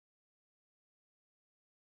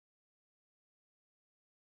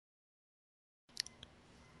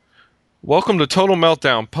Welcome to Total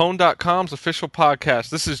Meltdown, Pwn.com's official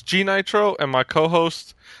podcast. This is G Nitro, and my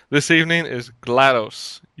co-host this evening is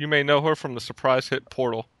GLaDOS. You may know her from the surprise hit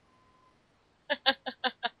Portal. Hey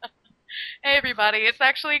everybody, it's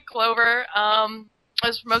actually Clover.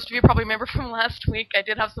 As most of you probably remember from last week, I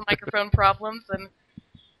did have some microphone problems, and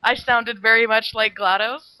I sounded very much like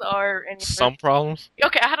GLaDOS, or any Some problems?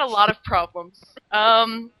 Okay, I had a lot of problems.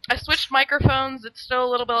 I switched microphones. It's still a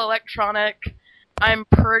little bit electronic. I'm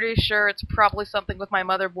pretty sure it's probably something with my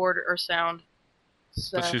motherboard or sound. But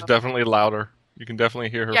So she's definitely louder. You can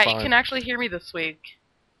definitely hear her yeah, fine. you can actually hear me this week.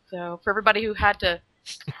 So for everybody who had to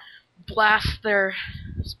blast their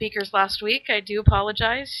speakers last week, I do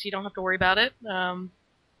apologize. You don't have to worry about it.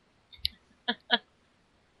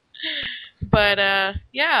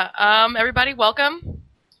 Everybody, welcome.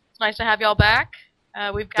 It's nice to have y'all back.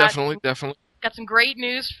 We've got Definitely. got some great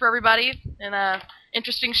news for everybody and a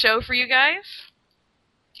interesting show for you guys.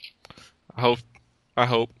 I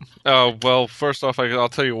hope. Well, first off, I'll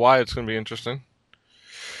tell you why it's going to be interesting.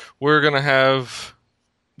 We're going to have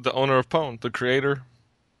the owner of Pwned, the creator,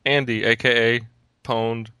 Andy, a.k.a.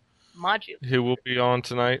 Pwned. Modular. He will be on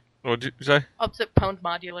tonight. What did you say? Opposite Pwned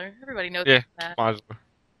Modular. Everybody knows Yeah, that. modular.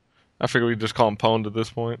 I figure we just call him Pwned at this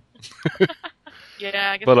point.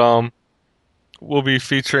 Yeah, I guess. But we'll be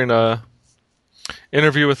featuring a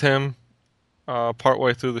interview with him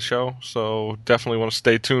partway through the show, so definitely want to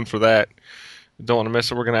stay tuned for that. Don't want to miss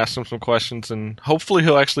it. We're going to ask him some questions, and hopefully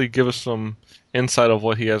he'll actually give us some insight of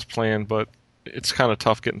what he has planned, but it's kind of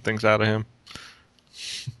tough getting things out of him.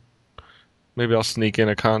 Maybe I'll sneak in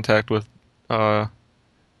a contact with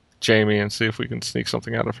Jamie and see if we can sneak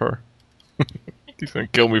something out of her. He's going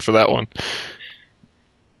to kill me for that one.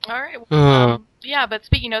 All right. Well, yeah, but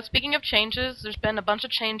speaking of changes, there's been a bunch of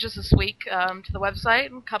changes this week to the website,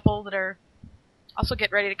 and a couple that are also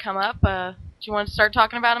getting ready to come up. Do you want to start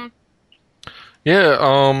talking about them?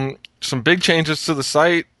 Yeah, some big changes to the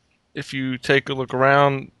site. If you take a look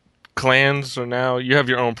around, clans are now, you have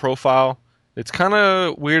your own profile. It's kind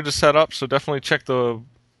of weird to set up, so definitely check in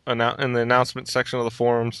the announcement section of the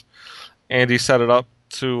forums. Andy set it up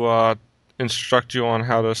to instruct you on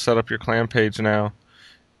how to set up your clan page now.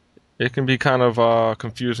 It can be kind of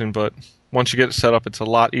confusing, but once you get it set up, it's a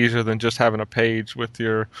lot easier than just having a page with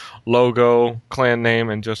your logo, clan name,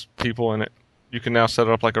 and just people in it. You can now set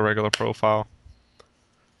it up like a regular profile.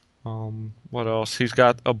 What else? He's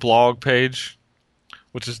got a blog page,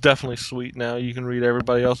 which is definitely sweet now. You can read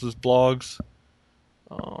everybody else's blogs,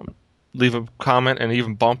 leave a comment, and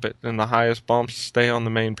even bump it. And the highest bumps stay on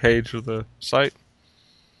the main page of the site.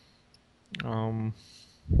 Got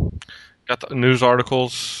the news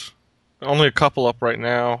articles. Only a couple up right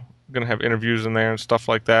now. Going to have interviews in there and stuff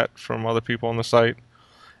like that from other people on the site.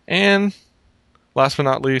 And last but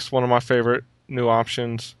not least, one of my favorite new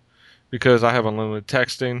options, because I have unlimited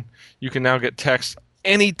texting. You can now get text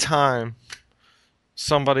anytime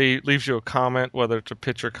somebody leaves you a comment, whether it's a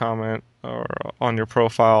picture comment or on your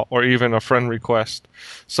profile or even a friend request.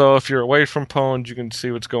 So if you're away from Pwned, you can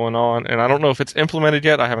see what's going on. And I don't know if it's implemented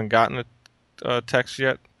yet. I haven't gotten a text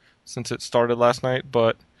yet since it started last night,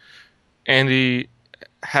 but Andy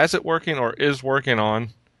has it working or is working on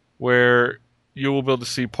where you will be able to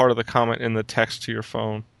see part of the comment in the text to your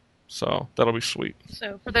phone. So that'll be sweet.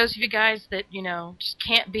 So for those of you guys that just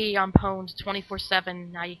can't be on Pwned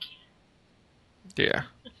 24/7, now you can. Yeah,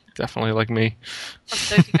 definitely like me.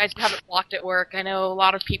 For those of you guys who have it blocked at work, I know a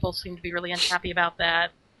lot of people seem to be really unhappy about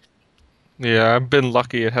that. Yeah, I've been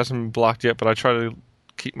lucky. It hasn't been blocked yet, but I try to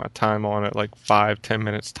keep my time on it like 5-10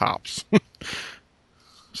 minutes tops.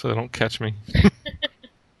 So they don't catch me.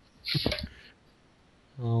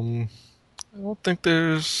 I don't think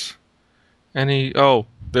there's any... Oh,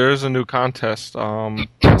 there is a new contest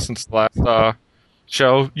since the last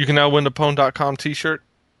show. You can now win the Pwn.com t-shirt.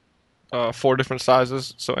 4 different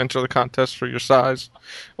sizes, so enter the contest for your size.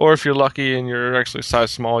 Or if you're lucky and you're actually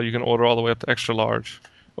size small, you can order all the way up to extra large.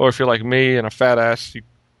 Or if you're like me and a fat ass, you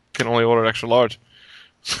can only order extra large.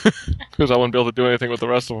 Because I wouldn't be able to do anything with the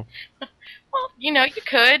rest of them. Well, you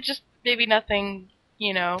could, just maybe nothing,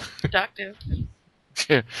 productive.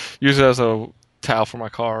 Yeah, use it as a towel for my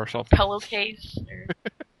car or something. Pillowcase. Or...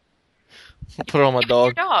 I'll put it on my Give it to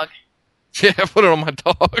your dog. dog. Yeah, put it on my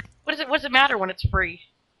dog. What does it matter when it's free?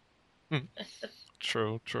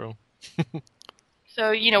 True.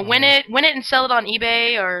 So, win it and sell it on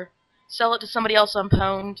eBay or sell it to somebody else on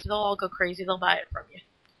Pwned. They'll all go crazy. They'll buy it from you.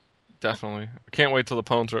 Definitely. I can't wait till the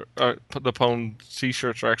Pwned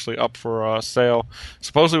t-shirts are actually up for sale.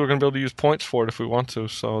 Supposedly we're going to be able to use points for it if we want to,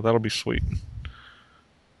 so that'll be sweet.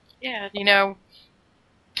 Yeah,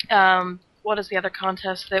 what is the other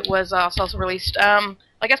contest that was also released?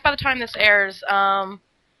 I guess by the time this airs,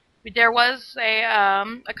 there was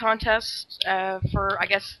a contest for, I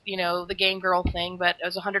guess, the Game Girl thing, but it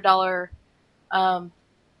was a $100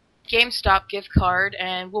 GameStop gift card,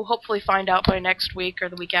 and we'll hopefully find out by next week or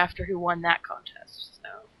the week after who won that contest. So.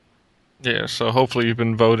 Yeah, so hopefully you've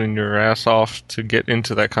been voting your ass off to get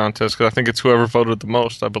into that contest, because I think it's whoever voted the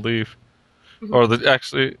most, I believe. Mm-hmm. Or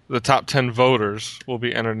the top 10 voters will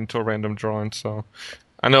be entered into a random drawing, so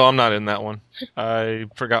I know I'm not in that one. I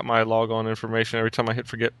forgot my logon information every time I hit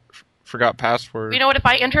forgot password. You know what, if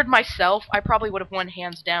I entered myself, I probably would have won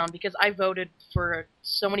hands down, because I voted for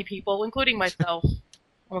so many people, including myself,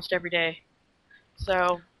 almost every day.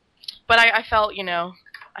 So, but I felt,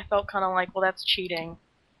 I felt kind of like, well, that's cheating.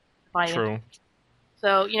 True.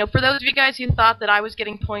 So, for those of you guys who thought that I was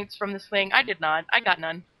getting points from this thing, I did not. I got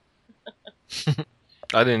none.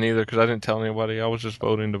 I didn't either, because I didn't tell anybody. I was just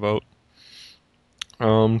voting to vote.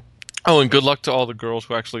 And good luck to all the girls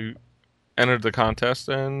who actually entered the contest,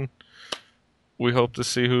 and we hope to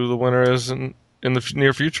see who the winner is in the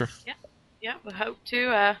near future. Yeah, we hope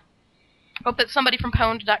to. Hope that somebody from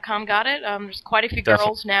Pwned.com got it. There's quite a few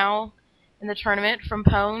girls now in the tournament from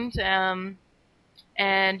Pwned.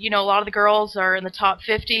 And, a lot of the girls are in the top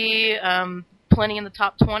 50, plenty in the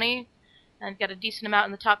top 20, and got a decent amount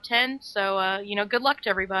in the top 10. So, good luck to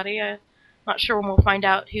everybody. Not sure when we'll find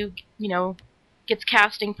out who, gets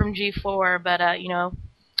casting from G4, but,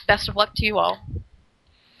 best of luck to you all.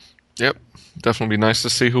 Yep, definitely be nice to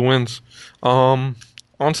see who wins. On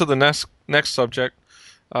to the next subject.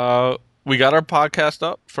 We got our podcast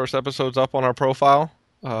up. First episode's up on our profile,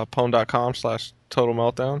 pwn.com/Total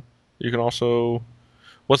Meltdown. You can also...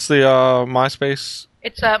 What's the MySpace?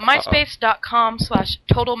 It's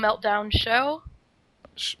myspace.com/Total Meltdown Show.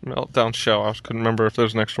 Meltdown Show. I couldn't remember if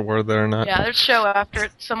there's an extra word there or not. Yeah, there's show after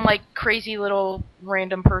it. Some crazy little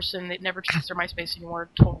random person that never checks their MySpace anymore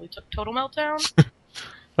totally took Total Meltdown.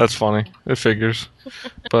 That's funny. It figures.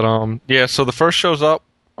 But yeah. So the first show's up.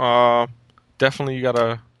 Definitely, you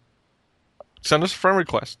gotta send us a friend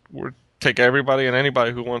request. We'll take everybody and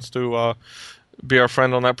anybody who wants to be our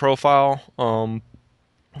friend on that profile.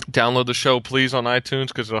 Download the show, please, on iTunes,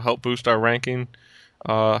 because it'll help boost our ranking.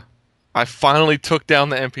 I finally took down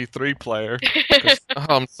the MP3 player.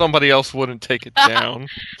 Somebody else wouldn't take it down.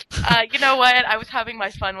 You know what? I was having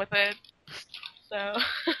my fun with it. So.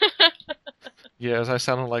 Yes, I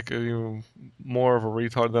sounded like more of a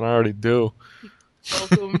retard than I already do.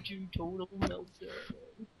 Welcome to Total Meltdown.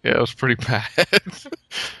 Yeah, it was pretty bad. But,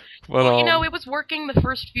 well, it was working the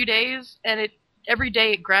first few days, and every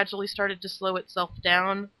day it gradually started to slow itself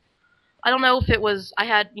down. I don't know if it was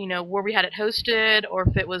where we had it hosted, or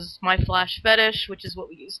if it was my Flash Fetish, which is what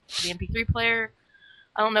we used for the MP3 player.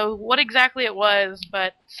 I don't know what exactly it was,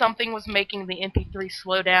 but something was making the MP3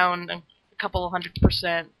 slow down a couple of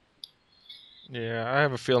 100%. Yeah, I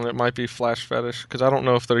have a feeling it might be Flash Fetish, because I don't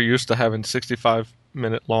know if they're used to having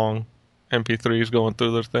 65-minute long MP3s going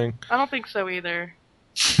through their thing. I don't think so either.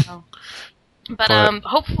 No. But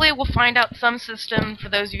hopefully we'll find out some system for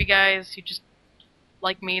those of you guys who just,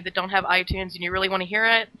 like me, that don't have iTunes and you really want to hear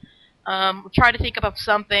it. We'll try to think of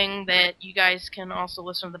something that you guys can also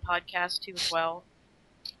listen to the podcast to as well.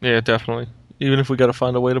 Yeah, definitely. Even if we got to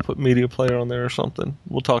find a way to put Media Player on there or something.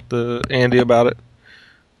 We'll talk to Andy about it.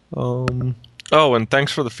 And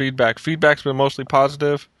thanks for the feedback. Feedback's been mostly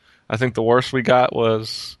positive. I think the worst we got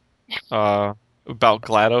was about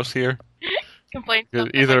GLaDOS here. Complaints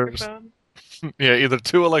about the microphone. Yeah, either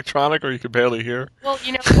too electronic or you could barely hear. Well,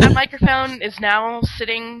 that microphone is now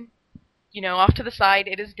sitting, off to the side.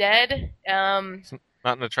 It is dead. It's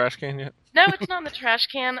not in the trash can yet? No, it's not in the trash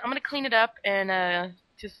can. I'm going to clean it up and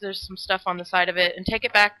just there's some stuff on the side of it and take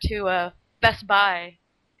it back to Best Buy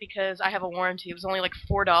because I have a warranty. It was only like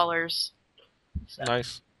 $4. So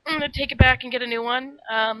nice. I'm going to take it back and get a new one.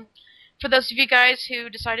 For those of you guys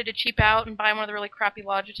who decided to cheap out and buy one of the really crappy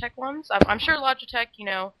Logitech ones, I'm sure Logitech,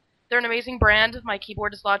 they're an amazing brand. My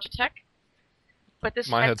keyboard is Logitech. But this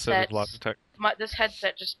headset is Logitech. This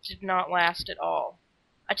headset just did not last at all.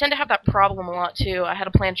 I tend to have that problem a lot, too. I had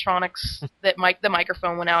a Plantronics that the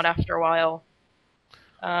microphone went out after a while.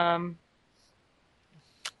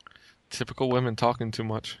 Typical women talking too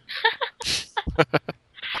much.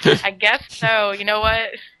 I guess so. You know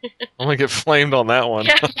what? I'm going to get flamed on that one.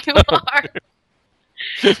 Yeah, you are.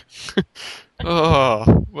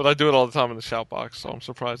 But I do it all the time in the shout box, so I'm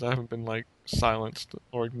surprised I haven't been, silenced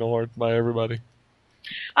or ignored by everybody.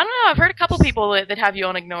 I don't know. I've heard a couple people that have you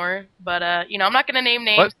on ignore, but, I'm not going to name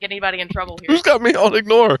names, get anybody in trouble here. Who's got me on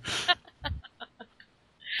ignore?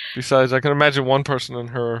 Besides, I can imagine one person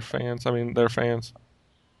and her fans. I mean, their fans.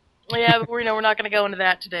 Yeah, but we're not going to go into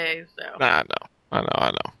that today, so. Nah, no. I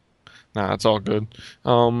know. Nah, it's all good.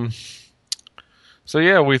 So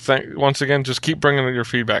yeah, we thank once again. Just keep bringing in your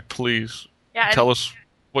feedback, please. Yeah, Tell us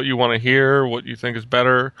what you want to hear, what you think is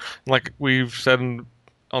better. Like we've said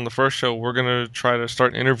on the first show, we're gonna try to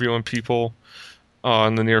start interviewing people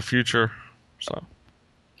in the near future. So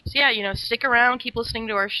yeah, stick around, keep listening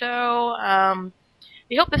to our show.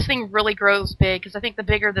 We hope this thing really grows big because I think the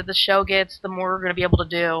bigger that the show gets, the more we're going to be able to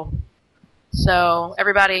do. So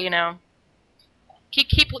everybody,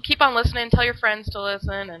 keep on listening. Tell your friends to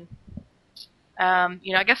listen, and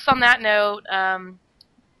I guess on that note,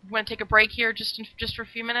 we want to take a break here just for a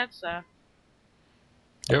few minutes.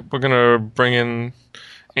 yep, we're gonna bring in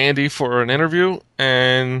Andy for an interview,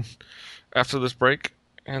 and after this break,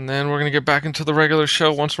 and then we're gonna get back into the regular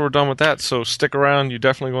show once we're done with that. So stick around. You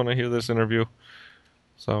definitely want to hear this interview.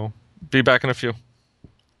 So be back in a few.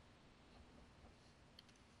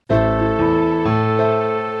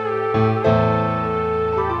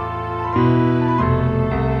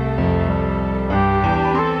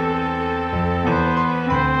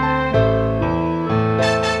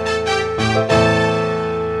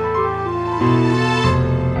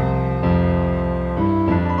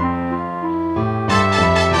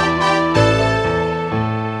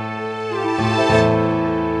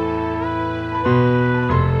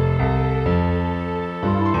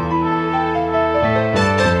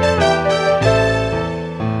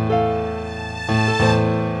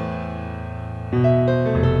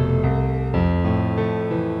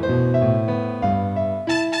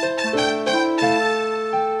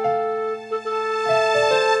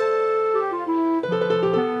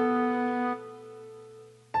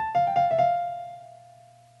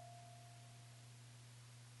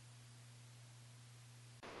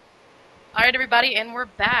 All right, everybody, and we're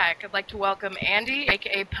back. I'd like to welcome Andy,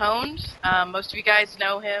 aka Pwned. Most of you guys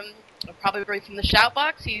know him probably from the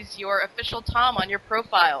Shoutbox. He's your official Tom on your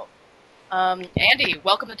profile. Andy,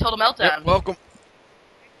 welcome to Total Meltdown. Yep, welcome.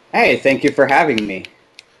 Hey, thank you for having me.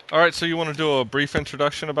 All right, so you want to do a brief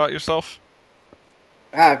introduction about yourself?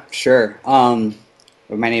 Sure. My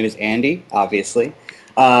name is Andy, obviously,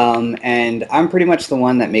 and I'm pretty much the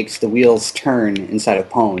one that makes the wheels turn inside of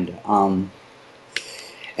Pwned.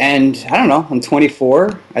 And I don't know, I'm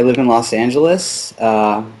 24, I live in Los Angeles.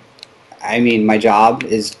 My job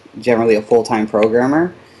is generally a full-time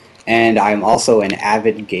programmer, and I'm also an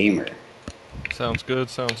avid gamer. Sounds good,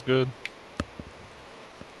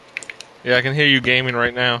 Yeah, I can hear you gaming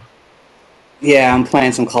right now. Yeah, I'm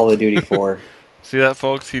playing some Call of Duty 4. See that,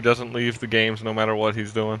 folks? He doesn't leave the games no matter what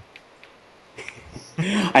he's doing.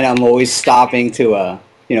 I know, I'm always stopping to,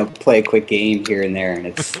 play a quick game here and there, and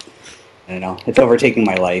it's... I don't know. It's overtaking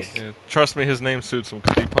my life. Yeah, trust me, his name suits him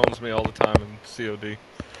because he pwns me all the time in COD.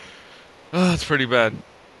 Oh, it's pretty bad.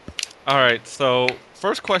 Alright, so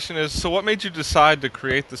first question is, so what made you decide to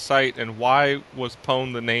create the site and why was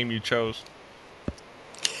Pwn the name you chose?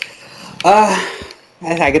 I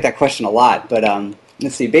get that question a lot, but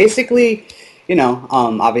let's see. Basically,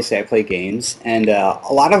 obviously I play games, and a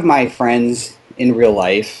lot of my friends in real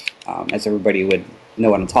life, as everybody would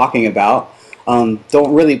know what I'm talking about,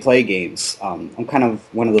 don't really play games. I'm kind of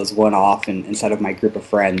one of those one-off inside of my group of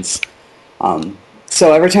friends.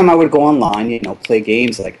 So every time I would go online, play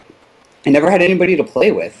games, like, I never had anybody to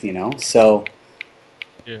play with, So,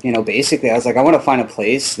 yeah. Basically I was like, I want to find a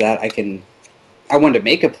place that I wanted to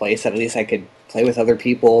make a place that at least I could play with other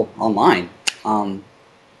people online.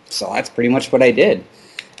 So that's pretty much what I did.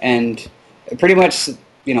 And pretty much,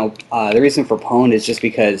 the reason for Pwn is just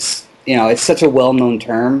because, it's such a well-known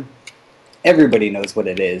term. Everybody knows what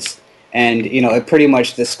it is. And, it pretty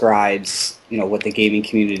much describes, what the gaming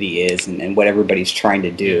community is and what everybody's trying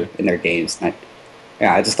to do in their games. And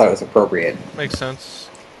I just thought it was appropriate. Makes sense.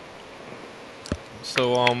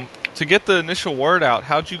 So, to get the initial word out,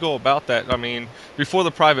 how'd you go about that? I mean, before the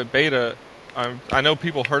private beta, I know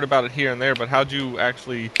people heard about it here and there, but how'd you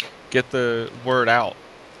actually get the word out?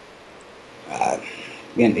 I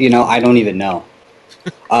don't even know.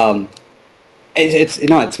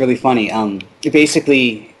 It's really funny.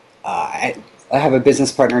 Basically, I have a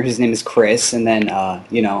business partner. His name is Chris, and then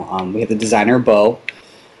we have the designer Bo,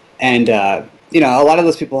 and a lot of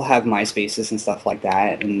those people have MySpaces and stuff like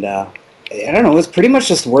that. And I don't know. It was pretty much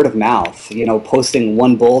just word of mouth. Posting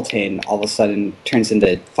one bulletin all of a sudden turns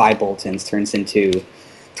into 5 bulletins, turns into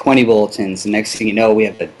 20 bulletins. And next thing you know, we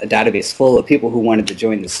have a database full of people who wanted to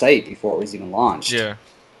join the site before it was even launched. Yeah.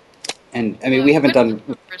 And we haven't done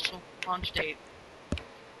the official launch date.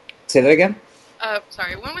 Say that again?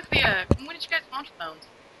 Sorry. When did you guys launch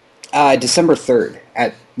Pwned? December 3rd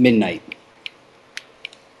at midnight.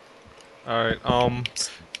 All right.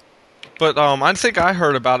 But I think I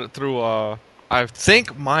heard about it through I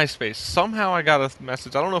think MySpace. Somehow I got a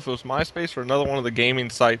message. I don't know if it was MySpace or another one of the gaming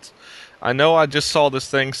sites. I know I just saw this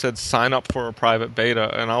thing said sign up for a private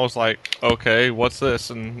beta, and I was like, okay, what's this?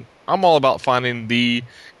 And I'm all about finding the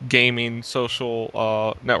gaming social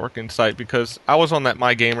networking site because I was on that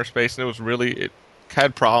My Gamer Space and it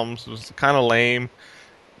had problems. It was kind of lame.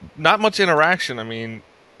 Not much interaction. I mean,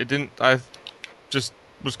 it didn't. I just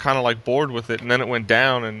was kind of like bored with it, and then it went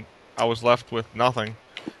down, and I was left with nothing.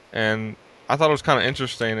 And I thought it was kind of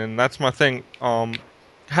interesting, and that's my thing.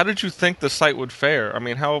 How did you think the site would fare? I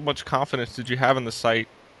mean, how much confidence did you have in the site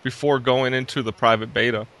before going into the private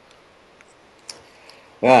beta?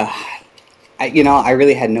 Uh, I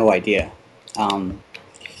really had no idea. Um,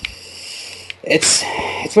 it's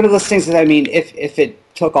one of those things that I mean, if it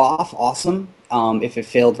took off, awesome. If it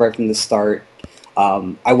failed right from the start,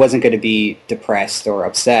 I wasn't going to be depressed or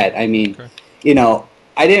upset. I mean, Okay. you know,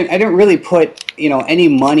 I didn't really put any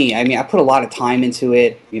money. I mean, I put a lot of time into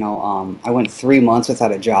it. I went 3 months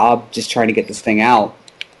without a job just trying to get this thing out.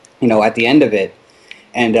 At the end of it,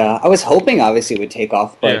 and I was hoping obviously it would take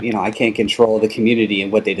off, Yeah. but I can't control the community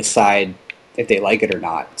and what they decide if they like it or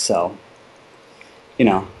not. So you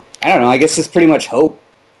know, I don't know. I guess it's pretty much hope.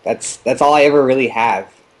 That's all I ever really have.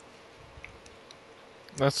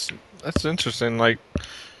 That's that's interesting. Like,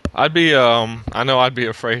 I know I'd be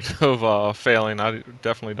afraid of failing. I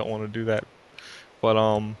definitely don't want to do that. But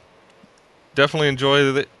definitely enjoy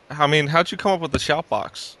it. I mean, how'd you come up with the shout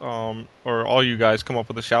box? Or all you guys come up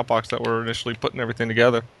with the shout box that were initially putting everything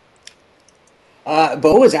together?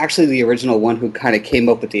 Bo was actually the original one who kind of came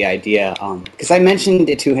up with the idea because I mentioned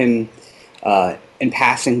it to him in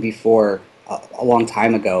passing before a long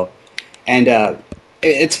time ago, and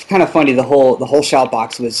it's kind of funny. The whole shout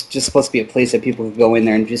box was just supposed to be a place that people could go in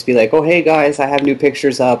there and just be like, "Oh, hey guys, I have new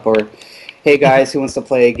pictures up," or "Hey guys, who wants to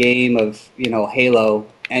play a game of Halo?"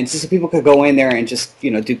 And just so people could go in there and just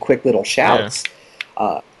do quick little Yeah. shouts,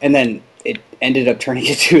 and then it ended up turning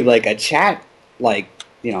into like a chat like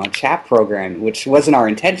a chat program, which wasn't our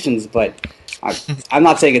intentions, but I'm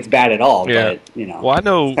not saying it's bad at all, Yeah. but Well,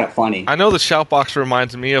 it's kind of funny. I know the Shoutbox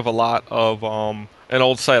reminds me of a lot of an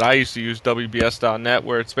old site I used to use, WBS.net,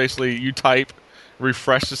 where it's basically you type,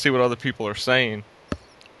 refresh to see what other people are saying.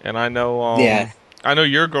 And Yeah, I know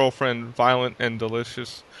your girlfriend, Violent and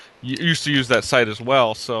Delicious, used to use that site as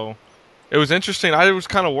well. So it was interesting. I was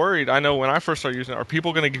kind of worried. I know when I first started using it, are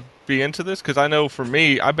people going to be into this? Because I know for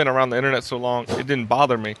me, I've been around the internet so long, it didn't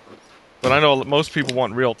bother me. But I know that most people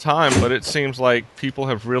want real time, but it seems like people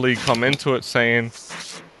have really come into it saying,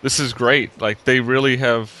 this is great. Like, they really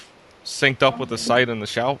have synced up with the site and the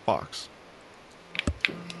shout box.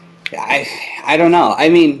 I I don't know. I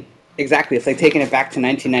mean, exactly. It's like taking it back to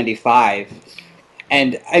 1995,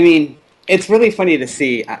 and I mean, it's really funny to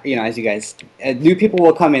see. As you guys, new people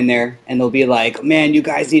will come in there and they'll be like, "Man, you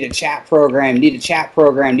guys need a chat program. Need a chat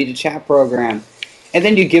program. Need a chat program." And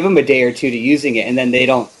then you give them a day or two to using it, and then they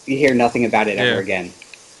don't. You hear nothing about it ever Yeah, again.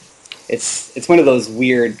 It's one of those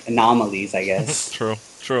weird anomalies, I guess. true,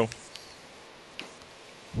 true.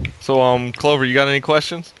 So, Clover, you got any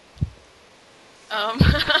questions? Um,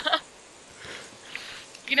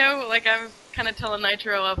 like I was kind of telling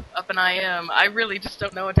Nitro up in IM, I really just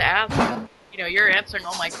don't know what to ask. You're answering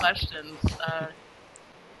all my questions.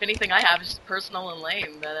 If anything I have is just personal and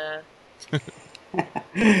lame, but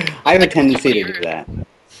I have a like to tendency to hear do it. that.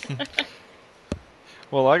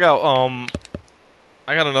 Well, I got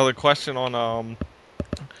another question on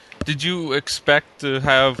did you expect to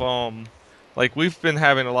have like we've been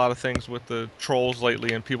having a lot of things with the trolls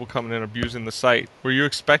lately and people coming in abusing the site. Were you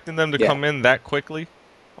expecting them to Yeah. come in that quickly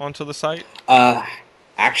onto the site? Uh,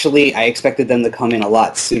 Actually, I expected them to come in a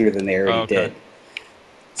lot sooner than they Oh, already okay. did.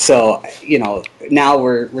 So, now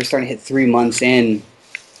we're starting to hit 3 months in,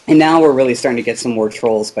 and now we're really starting to get some more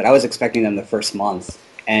trolls. But I was expecting them the first month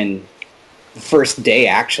and the first day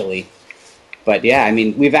actually. But yeah, I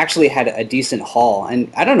mean, we've actually had a decent haul,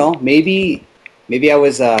 and I don't know, maybe I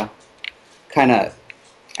was kind of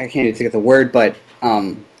I can't even think of the word, but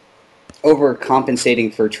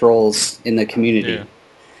overcompensating for trolls in the Yeah. community.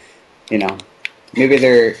 You know, maybe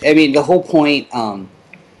they're. I mean, the whole point,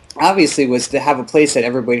 obviously, was to have a place that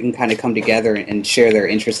everybody can kind of come together and share their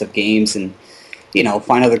interests of games and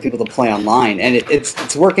find other people to play online. And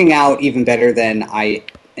it's working out even better than I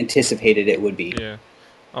anticipated it would be Yeah.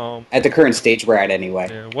 Um at the current stage we're at, anyway.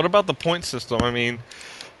 yeah. What about the point system? I mean,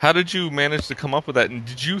 how did you manage to come up with that? And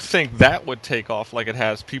did you think that would take off like it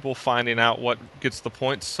has? People finding out what gets the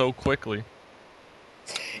points so quickly.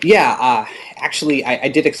 Yeah, actually, I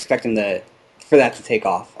did expect them for that to take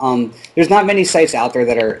off. There's not many sites out there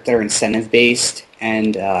that are incentive based,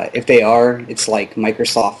 and if they are, it's like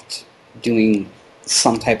Microsoft doing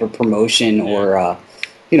some type of promotion Yeah. or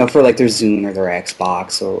for like their Zune or their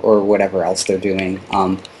Xbox or whatever else they're doing.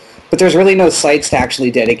 But there's really no sites to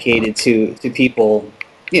actually dedicated to people,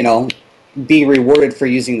 being rewarded for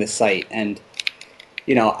using the site. And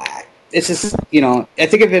it's just, I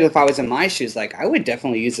think of it if I was in my shoes, like I would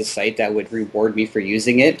definitely use a site that would reward me for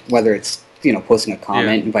using it, whether it's posting a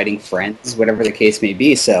comment, inviting friends, whatever the case may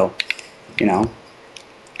be. So,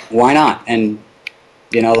 why not? And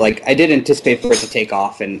like I did anticipate for it to take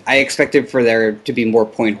off, and I expected for there to be more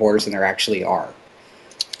point hoarders than there actually are.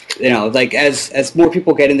 Like as more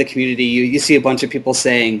people get in the community, you see a bunch of people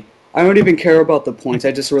saying, "I don't even care about the points.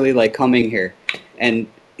 I just really like coming here," and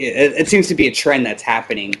it seems to be a trend that's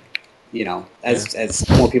happening. As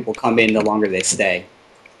more people come in, the longer they stay.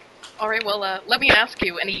 All right. Well, let me ask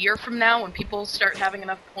you: in a year from now, when people start having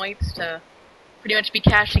enough points to pretty much be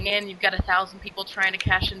cashing in, you've got 1,000 people trying to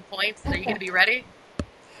cash in points. Are you going to be ready?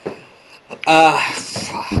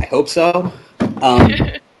 I hope so.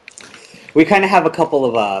 We kind of have a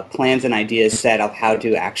couple of plans and ideas set of how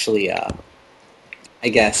to actually, I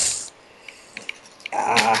guess,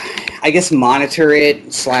 monitor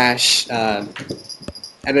it /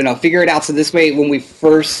 I don't know, figure it out. So this way, when we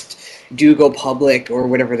first do go public or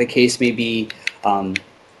whatever the case may be, so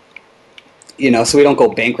we don't go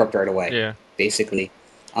bankrupt right away. Yeah. Basically,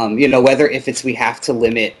 whether if it's we have to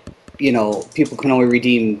limit, people can only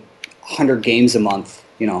redeem 100 games a month,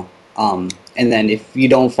 and then if you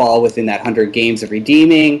don't fall within that 100 games of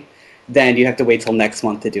redeeming, then you have to wait till next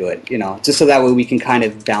month to do it, just so that way we can kind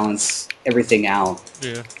of balance everything out.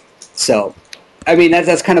 Yeah. So, I mean,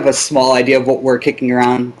 that's kind of a small idea of what we're kicking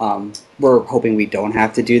around. We're hoping we don't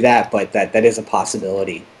have to do that, but that is a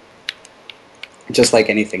possibility, just like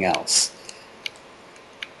anything else.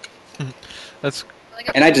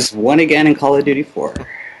 And I just won again in Call of Duty 4.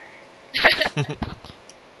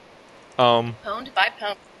 Pwned by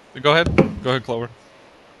Pwned. Go ahead, Clover.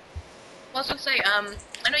 Well, I was going to say, I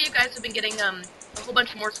know you guys have been getting a whole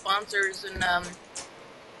bunch more sponsors, and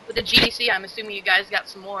with the GDC, I'm assuming you guys got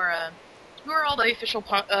some more. Who are all the official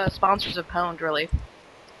sponsors of Pwned, really?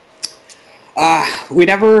 We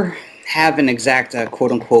never have an exact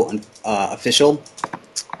quote-unquote official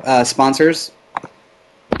sponsors.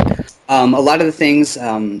 A lot of the things,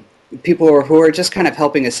 people who are just kind of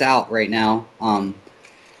helping us out right now, the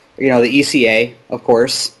ECA, of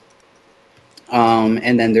course,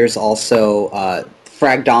 and then there's also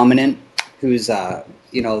Frag Dominant, who's, we're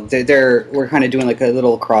kind of doing like a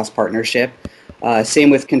little cross-partnership. Same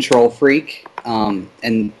with Control Freak,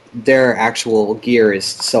 and their actual gear is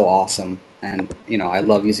so awesome. And, I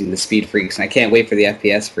love using the Speed Freaks, and I can't wait for the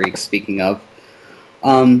FPS Freaks, speaking of.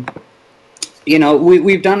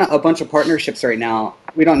 We've done a bunch of partnerships right now.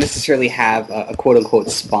 We don't necessarily have a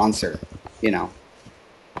quote-unquote sponsor, Yeah,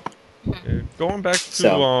 going back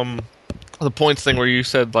to the points thing where you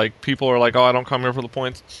said, like, people are like, oh, I don't come here for the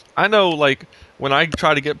points. I know, like, when I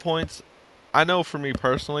try to get points, I know for me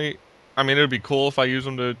personally, I mean, it would be cool if I use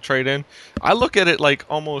them to trade in. I look at it like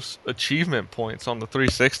almost achievement points on the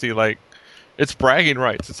 360. Like, it's bragging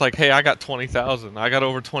rights. It's like, hey, I got 20,000. I got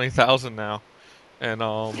over 20,000 now. And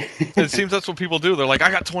it seems that's what people do. They're like,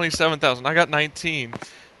 I got 27,000. I got 19.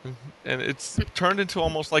 And it's turned into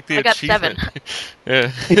almost like the achievement. I got 7.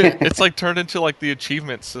 Yeah, it's like turned into like the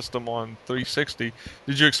achievement system on 360.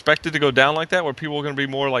 Did you expect it to go down like that, where people are going to be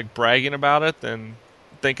more like bragging about it than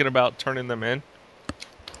thinking about turning them in?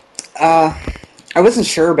 I wasn't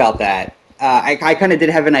sure about that. I kind of did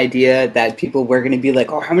have an idea that people were going to be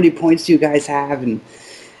like, oh, how many points do you guys have, and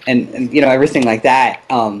everything like that.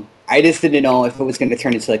 I just didn't know if it was going to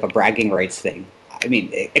turn into like a bragging rights thing. I mean,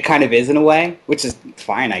 it kind of is in a way, which is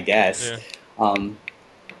fine, I guess. Yeah.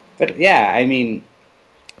 But yeah, I mean,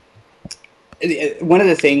 one of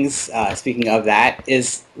the things, speaking of that,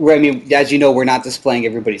 is, as you know, we're not displaying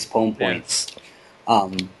everybody's Pwn points. A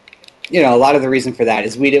lot of the reason for that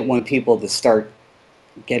is we didn't want people to start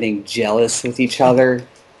getting jealous with each other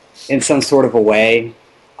in some sort of a way.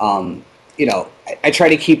 I try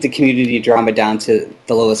to keep the community drama down to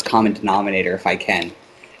the lowest common denominator if I can.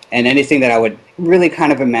 And anything that I would really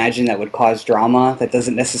kind of imagine that would cause drama that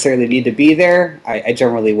doesn't necessarily need to be there, I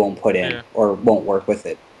generally won't put in or won't work with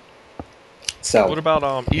it. So, what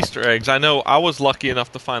about Easter eggs? I know I was lucky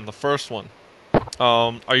enough to find the first one.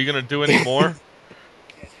 Are you going to do any more?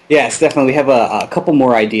 Yes, definitely. We have a couple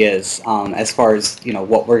more ideas as far as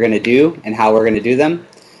what we're going to do and how we're going to do them.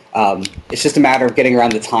 It's just a matter of getting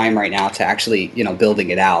around the time right now to actually building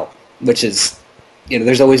it out, which is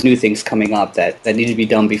there's always new things coming up that need to be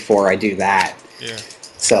done before I do that. Yeah.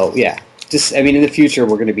 So yeah, just in the future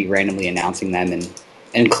we're going to be randomly announcing them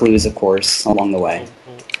and clues, of course, along the way.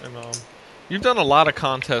 Cool. And You've done a lot of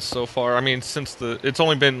contests so far. I mean, since it's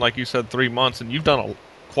only been, like you said, 3 months, and you've done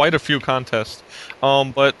quite a few contests.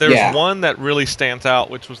 But there's Yeah. one that really stands out,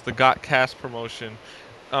 which was the GotCast promotion.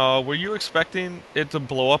 Were you expecting it to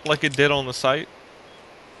blow up like it did on the site?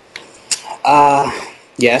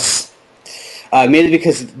 Yes. Mainly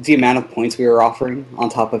because the amount of points we were offering, on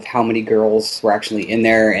top of how many girls were actually in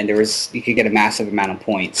there, and you could get a massive amount of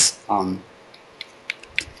points.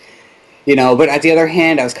 But at the other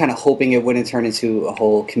hand, I was kind of hoping it wouldn't turn into a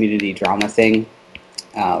whole community drama thing,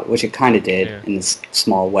 which it kind of did in this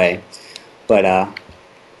small way. But I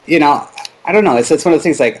don't know. It's one of the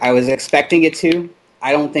things, like, I was expecting it to.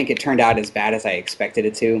 I don't think it turned out as bad as I expected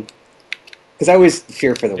it to. Because I always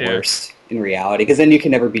fear for the worst in reality, because then you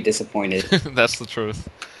can never be disappointed. That's the truth.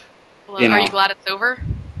 Well, are you glad it's over?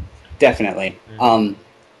 Definitely. I'm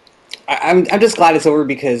just glad it's over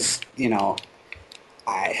because,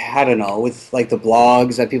 I don't know, with like the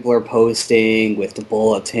blogs that people are posting, with the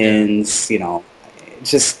bulletins,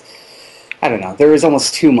 just, I don't know, there was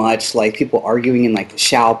almost too much, like, people arguing in like the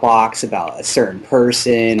shout box about a certain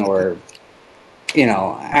person, or, we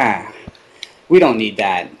don't need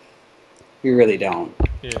that. We really don't.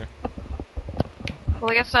 Yeah. Well,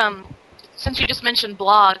 I guess since you just mentioned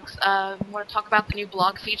blogs, I want to talk about the new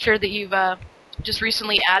blog feature that you've just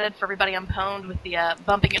recently added for everybody on Pwned with the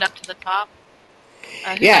bumping it up to the top.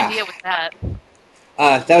 Whose idea was that?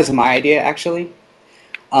 That was my idea, actually.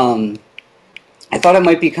 I thought it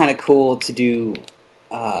might be kind of cool to do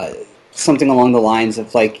something along the lines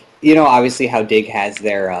of, like, obviously how Dig has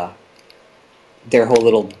their whole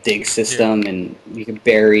little dig system, and you can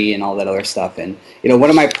bury and all that other stuff. And one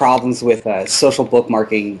of my problems with social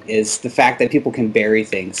bookmarking is the fact that people can bury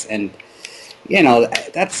things, and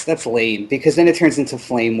that's lame, because then it turns into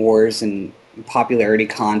flame wars and popularity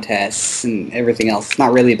contests and everything else. It's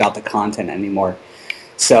not really about the content anymore.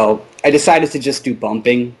 So I decided to just do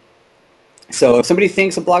bumping. So if somebody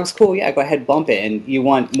thinks a blog's cool, yeah, go ahead, bump it. And you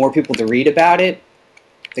want more people to read about it,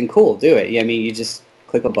 then cool, do it. I mean, you just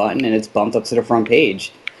click a button and it's bumped up to the front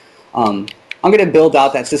page. I'm going to build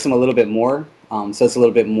out that system a little bit more, so it's a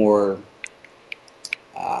little bit more,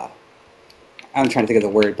 I'm trying to think of the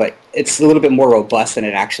word, but it's a little bit more robust than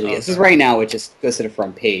it actually is. Because right now it just goes to the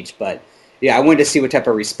front page, but yeah, I wanted to see what type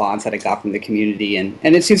of response that I got from the community, and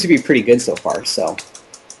it seems to be pretty good so far, so.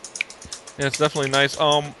 Yeah, it's definitely nice.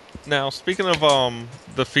 Now, speaking of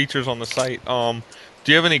the features on the site,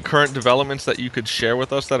 do you have any current developments that you could share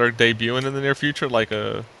with us that are debuting in the near future, like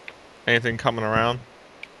anything coming around?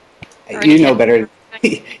 You know better.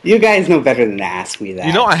 You guys know better than to ask me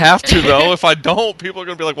that. I have to, though. If I don't, people are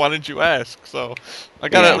going to be like, why didn't you ask? So I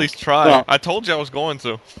got to at least try. Well, I told you I was going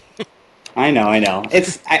to. I know.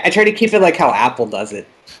 I try to keep it like how Apple does it.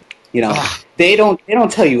 They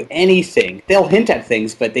don't tell you anything. They'll hint at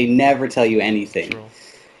things, but they never tell you anything. True.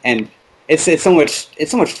 And it's so much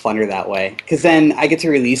funner that way, because then I get to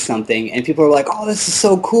release something and people are like, "Oh, this is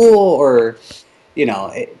so cool," or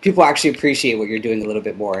people actually appreciate what you're doing a little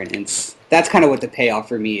bit more, and that's kind of what the payoff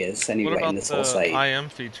for me is anyway in this whole site. What about the IM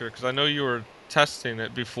feature? Because I know you were testing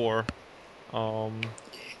it before.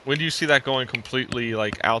 When do you see that going completely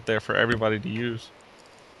out there for everybody to use?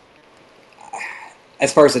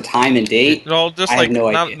 As far as the time and date, just I have no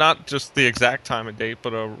idea. Not just the exact time and date,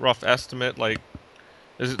 but a rough estimate. Like,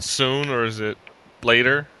 is it soon or is it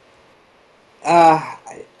later? It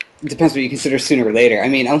depends what you consider sooner or later. I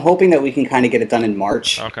mean, I'm hoping that we can kind of get it done in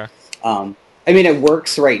March. Okay. I mean, it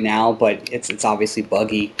works right now, but it's obviously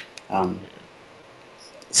buggy.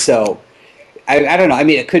 So I don't know. I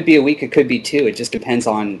mean, it could be a week, it could be 2. It just depends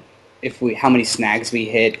on how many snags we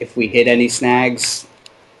hit. If we hit any snags,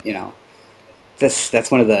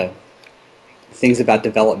 that's one of the things about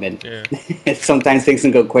development. Yeah. Sometimes things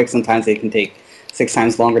can go quick. Sometimes they can take 6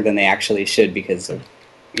 times longer than they actually should because of,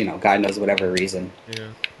 God knows whatever reason. Yeah.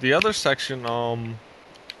 The other section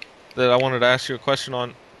that I wanted to ask you a question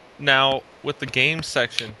on, now with the game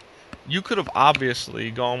section, you could have obviously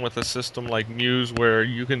gone with a system like Muse where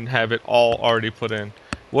you can have it all already put in.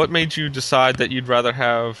 What made you decide that you'd rather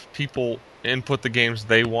have people input the games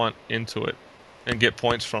they want into it and get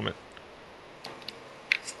points from it?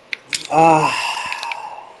 I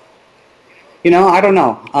don't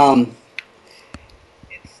know.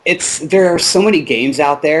 There are so many games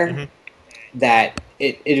out there that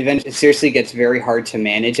it eventually seriously gets very hard to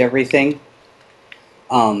manage everything.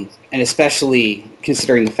 And especially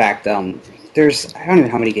considering the fact there's, I don't even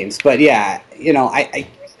know how many games, but yeah,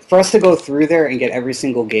 for us to go through there and get every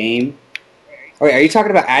single game. Oh, are you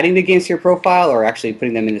talking about adding the games to your profile or actually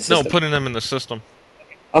putting them in the system? No, putting them in the system.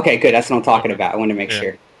 Okay, good. That's what I'm talking about. I wanted to make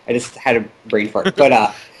sure. I just had a brain fart.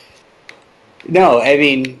 But no, I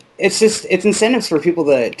mean, it's incentives for people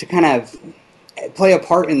to kind of play a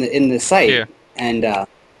part in the site. Yeah. And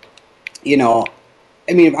you know,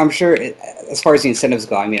 I mean, I'm sure as far as the incentives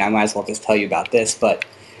go, I mean, I might as well just tell you about this, but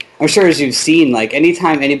I'm sure as you've seen, like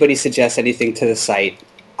anytime anybody suggests anything to the site,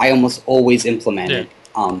 I almost always implement it,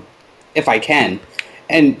 if I can.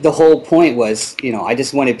 And the whole point was, you know, I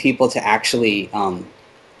just wanted people to actually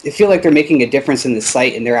feel like they're making a difference in the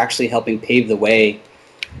site and they're actually helping pave the way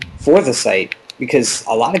for the site, because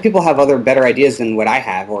a lot of people have other better ideas than what I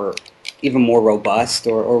have, or even more robust,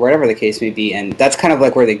 or whatever the case may be, and that's kind of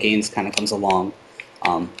like where the games kind of comes along.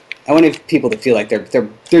 I wanted people to feel like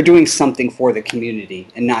they're doing something for the community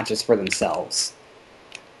and not just for themselves.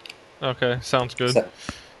 Okay, sounds good. So,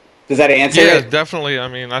 does that answer Yeah, it? definitely. I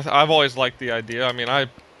mean, I've always liked the idea. I mean, I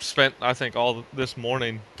spent, I think, all this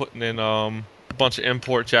morning putting in a bunch of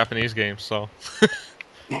import Japanese games, so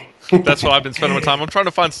that's what I've been spending my time. I'm trying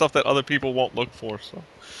to find stuff that other people won't look for. So,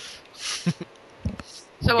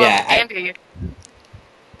 So, Yeah, Andy.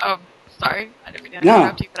 Oh, sorry, I didn't mean to No.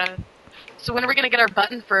 interrupt you. But so when are we gonna get our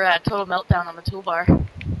button for Total Meltdown on the toolbar?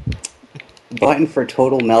 Button for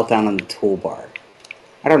Total Meltdown on the toolbar.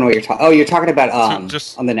 I don't know what you're talking. Oh, you're talking about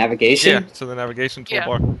just- on the navigation. yeah, to the navigation Yeah.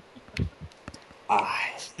 toolbar.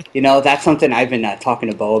 You know, that's something I've been talking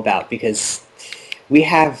to Bo about, because we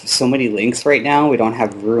have so many links right now. We don't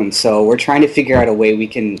have room, so we're trying to figure out a way we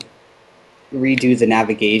can redo the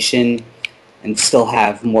navigation and still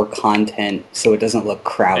have more content so it doesn't look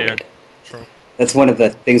crowded. Yeah, true. That's one of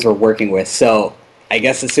the things we're working with. So I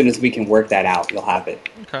guess as soon as we can work that out, you'll have it.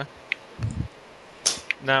 Okay.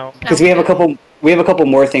 Now, Because we have a couple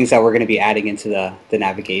more things that we're going to be adding into the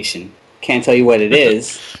navigation. Can't tell you what it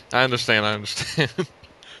is, I understand.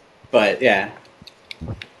 but yeah.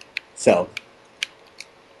 So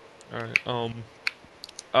All right.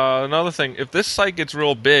 Another thing, if this site gets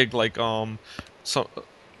real big, like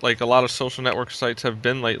like a lot of social network sites have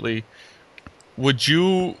been lately, would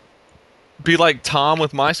you be like Tom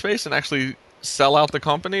with MySpace and actually sell out the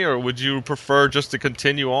company, or would you prefer just to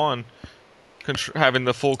continue on having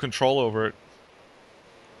the full control over it?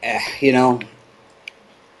 you know,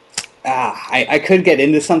 I could get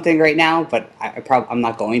into something right now, but I'm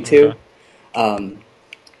not going to. Okay.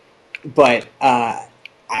 But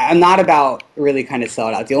I'm not about really kind of sell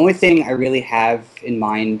it out. The only thing I really have in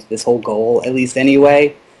mind, this whole goal, at least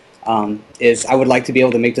anyway, is I would like to be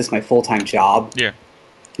able to make this my full-time job. Yeah.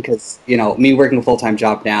 Because, you know, me working a full-time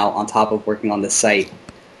job now on top of working on this site,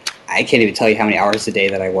 I can't even tell you how many hours a day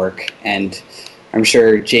that I work. And I'm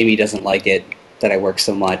sure Jamie doesn't like it that I work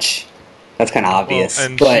so much. That's kind of obvious.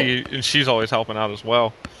 Well, and she's always helping out as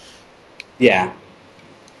well. Yeah.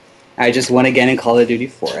 I just won again in Call of Duty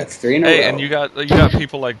 4. That's 3 in a row. Hey, and you got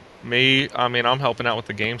people like me. I mean, I'm helping out with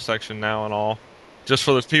the game section now and all. Just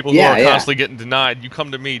for those people who are constantly getting denied, you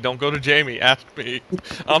come to me. Don't go to Jamie. Ask me.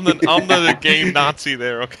 I'm the game Nazi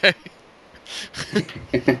there. Okay.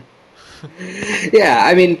 Yeah,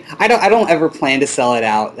 I mean, I don't ever plan to sell it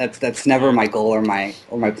out. That's never my goal or my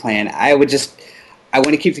plan. I want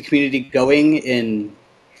to keep the community going in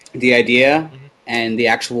the idea and the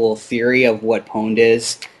actual theory of what Pwned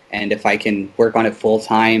is, and if I can work on it full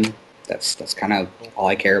time, that's kind of all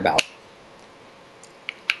I care about.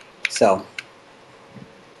 So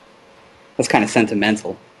that's kind of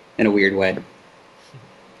sentimental in a weird way.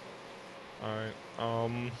 All right.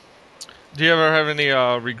 Do you ever have any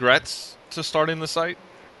regrets to starting the site?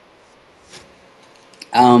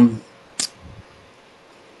 Not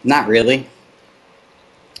really.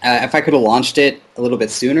 If I could have launched it a little bit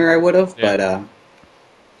sooner, I would have. Yeah.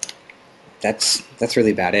 But that's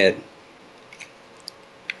really about it.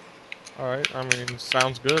 All right. I mean,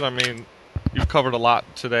 sounds good. I mean, you've covered a lot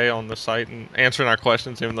today on the site and answering our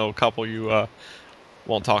questions, even though a couple you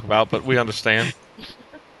won't talk about, but we understand.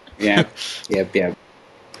 Yeah. Yep.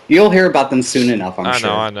 You'll hear about them soon enough, I'm sure.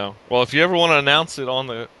 I know. Well, if you ever want to announce it on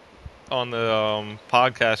the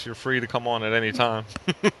podcast, you're free to come on at any time.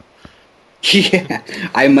 Yeah,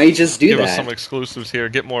 I might just do Give that. us some exclusives here.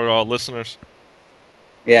 Get more listeners.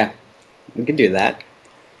 Yeah, we can do that.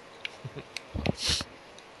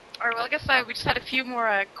 All right, well, I guess we just had a few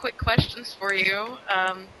more quick questions for you.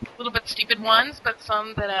 A little bit stupid ones, but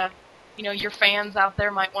some that your fans out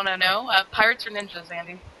there might want to know. Pirates or ninjas,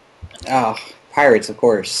 Andy? Oh, Pirates, of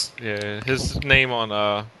course. Yeah, his name on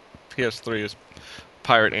PS3 is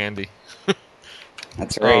Pirate Andy.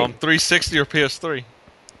 That's right. 360 or PS3?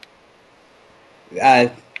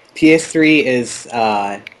 PS3 is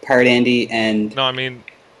Pirate Andy, and No, I mean,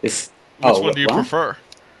 this. which one do you prefer?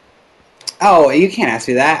 Oh, you can't ask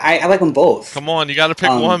me that. I like them both. Come on, you got to pick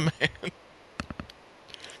one, man. This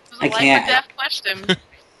is a life or death question.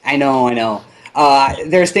 I know.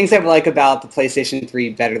 There's things I like about the PlayStation 3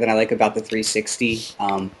 better than I like about the 360.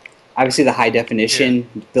 Obviously, the high definition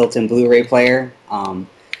built-in Blu-ray player,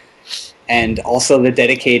 and also the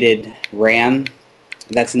dedicated RAM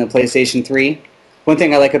that's in the PlayStation 3. One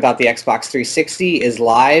thing I like about the Xbox 360 is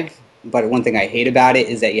live, but one thing I hate about it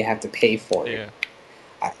is that you have to pay for it.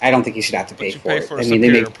 Yeah. I don't think you should have to pay for it. For a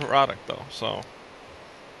superior product, though, so...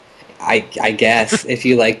 I guess if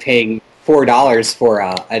you like paying $4 for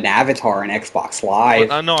an avatar on Xbox Live.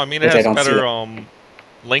 No, I mean it has better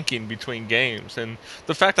linking between games, and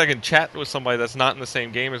the fact I can chat with somebody that's not in the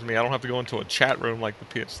same game as me, I don't have to go into a chat room like the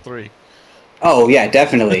PS3. Oh yeah,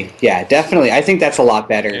 definitely. Yeah, definitely. I think that's a lot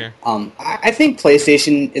better. Yeah. I think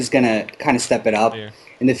PlayStation is gonna kind of step it up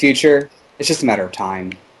in the future. It's just a matter of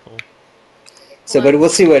time. Cool. So, but we'll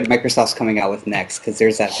see what Microsoft's coming out with next, because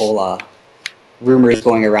there's that whole rumors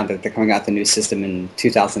going around that they're coming out with a new system in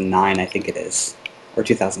 2009, I think it is, or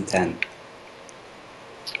 2010.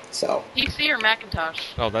 So. PC or Macintosh?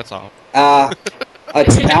 Oh, that's all. I'm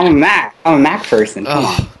a Mac. I'm a Mac person. Come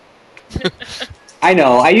on. I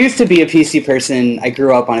know. I used to be a PC person. I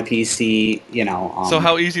grew up on a PC. You know. So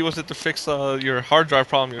how easy was it to fix your hard drive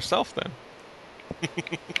problem yourself then?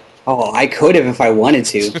 Oh, I could have if I wanted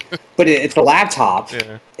to, but it's a laptop.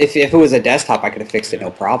 Yeah. If it was a desktop, I could have fixed it, no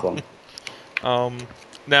problem.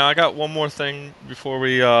 Now I got one more thing before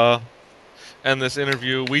we end this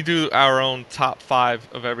interview. We do our own top 5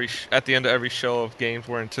 of at the end of every show of games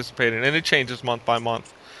we're anticipating, and it changes month by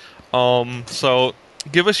month. So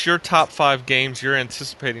give us your top 5 games you're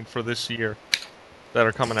anticipating for this year that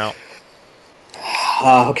are coming out.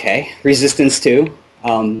 Okay, Resistance 2.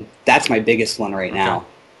 That's my biggest one right now,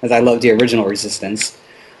 because I love the original Resistance.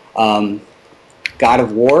 God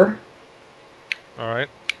of War. All right.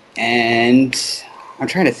 And I'm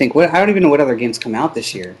trying to think. I don't even know what other games come out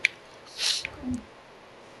this year.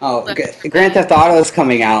 Oh, Grand Theft Auto is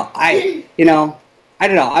coming out. I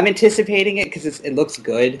don't know. I'm anticipating it because it looks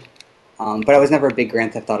good. But I was never a big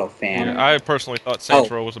Grand Theft Auto fan. Yeah, I personally thought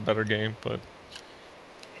Saints Row was a better game, but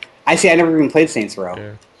I never even played Saints Row.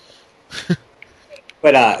 Yeah.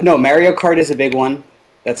 But no, Mario Kart is a big one.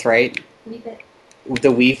 That's right. Wii Fit. The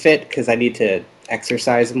Wii Fit, because I need to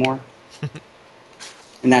exercise more.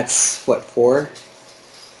 And that's, what, 4?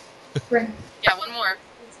 Grim. Yeah, one more.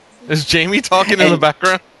 Is Jamie talking in the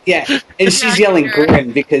background? Yeah, and she's yelling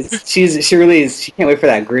Grim because she really is. She can't wait for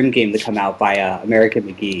that Grim game to come out by American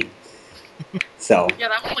McGee. So. Yeah,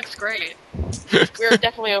 that one looks great. We're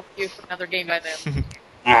definitely overdue for another game by then.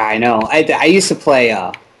 I know. I used to play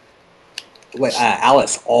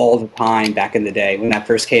Alice all the time back in the day when that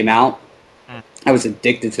first came out. I was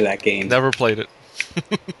addicted to that game. Never played it.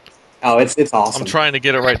 Oh, it's awesome. I'm trying to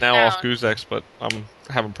get it right now off GooseX, but I'm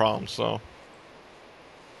having problems, so.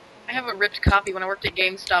 I have a ripped copy. When I worked at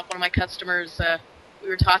GameStop, one of my customers, we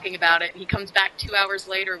were talking about it, and he comes back 2 hours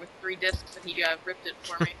later with 3 discs, and he ripped it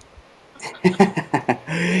for me.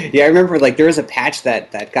 Yeah, I remember there was a patch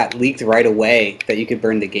that got leaked right away that you could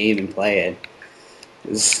burn the game and play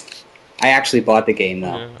it. I actually bought the game,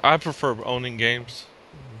 though. Yeah, I prefer owning games.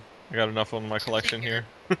 I got enough of my collection here.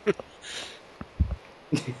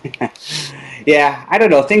 Yeah, I don't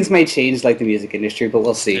know. Things may change like the music industry, but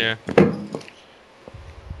we'll see. Yeah.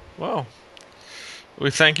 Well,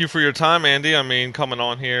 we thank you for your time, Andy. I mean, coming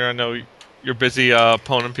on here. I know you're busy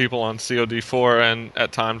poning people on COD4 and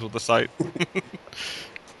at times with the site.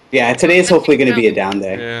 Yeah, today is hopefully going to be a down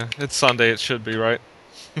day. Yeah, it's Sunday. It should be, right?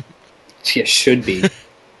 Yeah, should be.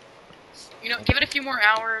 Give it a few more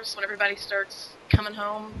hours when everybody starts coming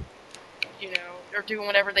home, or doing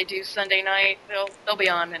whatever they do Sunday night. They'll be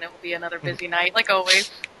on, and it will be another busy night, like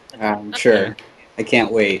always. I'm sure. I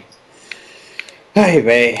can't wait. Hey,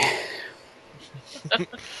 babe.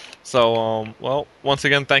 So, well, once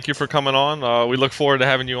again, thank you for coming on. We look forward to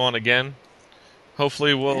having you on again.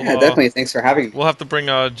 Hopefully, we'll. Yeah, definitely. Thanks for having me. We'll have to bring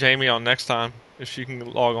Jamie on next time if she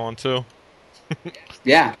can log on too.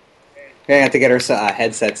 Yeah. I have to get her a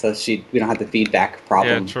headset so we don't have the feedback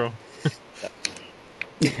problem. Yeah, true.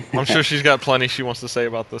 I'm sure she's got plenty she wants to say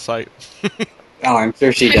about the site. Oh, I'm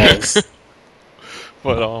sure she does.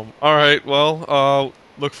 But all right. Well,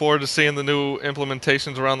 look forward to seeing the new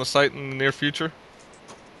implementations around the site in the near future.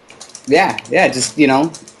 Yeah. Just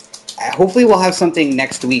hopefully we'll have something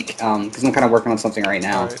next week because I'm kind of working on something right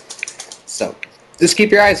now. Right. So just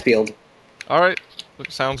keep your eyes peeled. All right.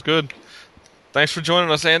 Sounds good. Thanks for joining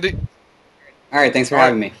us, Andy. All right. Thanks for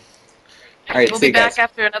having me. All right. We'll see be you guys. back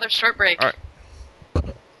after another short break. All right.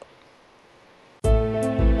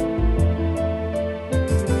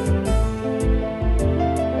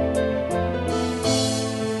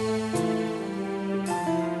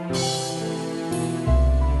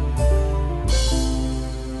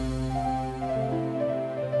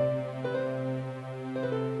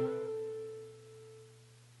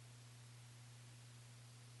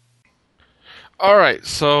 All right,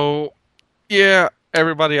 so yeah,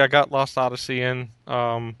 everybody, I got Lost Odyssey in.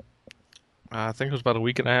 I think it was about a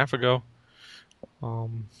week and a half ago.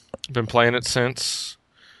 Been playing it since.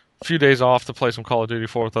 A few days off to play some Call of Duty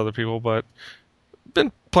 4 with other people, but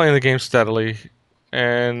been playing the game steadily.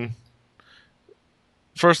 And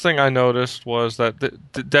first thing I noticed was that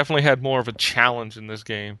definitely had more of a challenge in this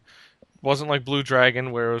game. It wasn't like Blue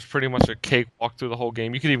Dragon, where it was pretty much a cakewalk through the whole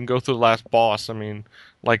game. You could even go through the last boss. I mean,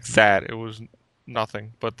 like that. It was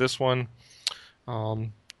nothing. But this one,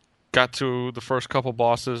 got to the first couple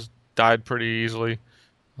bosses, died pretty easily.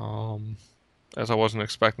 As I wasn't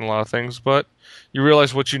expecting a lot of things, but you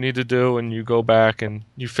realize what you need to do, and you go back and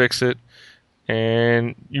you fix it,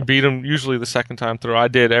 and you beat them usually the second time through. I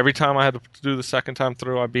did. Every time I had to do the second time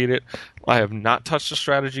through, I beat it. I have not touched the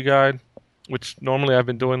strategy guide, which normally I've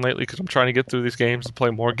been doing lately because I'm trying to get through these games and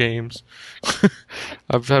play more games.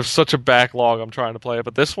 I have such a backlog I'm trying to play,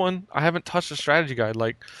 but this one, I haven't touched the strategy guide.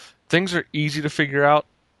 Like, things are easy to figure out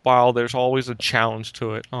while there's always a challenge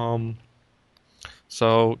to it.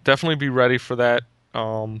 So definitely be ready for that.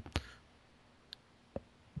 To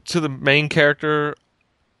the main character,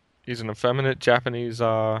 he's an effeminate Japanese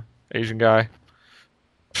Asian guy.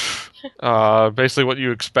 Basically what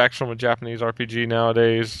you expect from a Japanese RPG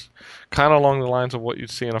nowadays. Kind of along the lines of what you'd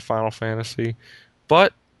see in a Final Fantasy.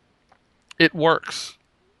 But it works.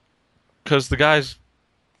 Because the guy's...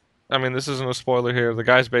 I mean, this isn't a spoiler here. The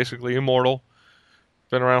guy's basically immortal.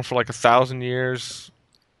 Been around for like 1,000 years.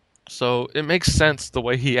 So it makes sense the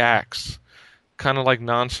way he acts. Kind of like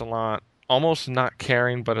nonchalant. Almost not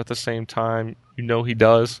caring, but at the same time, you know he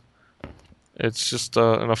does. It's just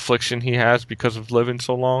an affliction he has because of living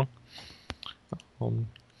so long.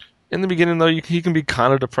 In the beginning, though, he can be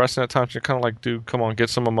kind of depressing at times. You're kind of like, dude, come on, get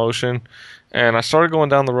some emotion. And I started going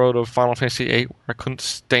down the road of Final Fantasy VIII, where I couldn't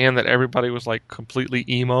stand that everybody was like completely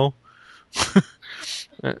emo.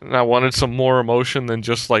 And I wanted some more emotion than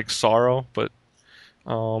just like sorrow. But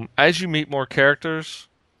as you meet more characters,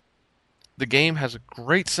 the game has a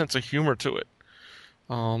great sense of humor to it.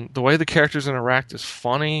 The way the characters interact is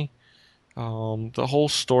funny. The whole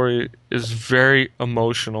story is very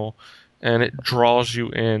emotional, and it draws you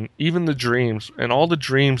in. Even the dreams, and all the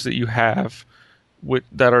dreams that you have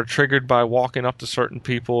that are triggered by walking up to certain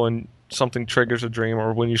people and something triggers a dream,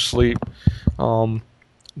 or when you sleep,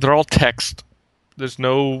 they're all text. There's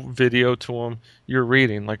no video to them. You're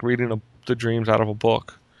reading the dreams out of a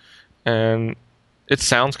book. And it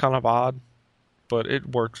sounds kind of odd, but it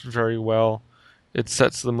works very well. It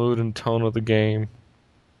sets the mood and tone of the game.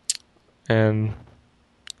 And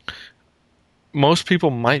most people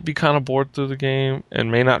might be kind of bored through the game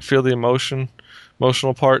and may not feel the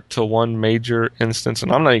emotional part till one major instance.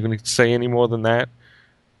 And I'm not even going to say any more than that,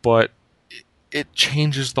 but it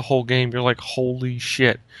changes the whole game. You're like, holy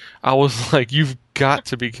shit. I was like, you've got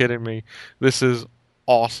to be kidding me. This is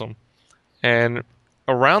awesome. And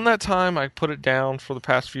around that time, I put it down for the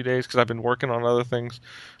past few days because I've been working on other things,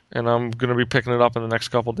 and I'm going to be picking it up in the next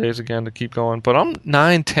couple days again to keep going. But I'm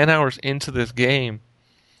 9-10 hours into this game,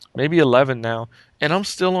 maybe 11 now, and I'm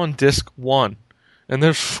still on disc 1. And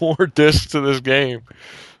there's 4 discs to this game.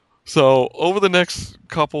 So over the next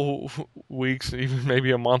couple weeks, even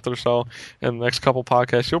maybe a month or so, and the next couple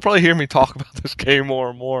podcasts, you'll probably hear me talk about this game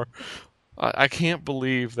more and more. I can't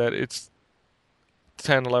believe that it's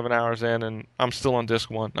 10, 11 hours in, and I'm still on disc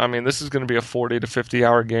 1. I mean, this is going to be a 40 to 50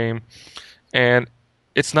 hour game, and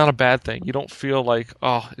it's not a bad thing. You don't feel like,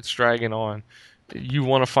 oh, it's dragging on. You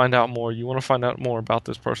want to find out more. You want to find out more about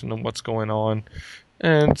this person and what's going on.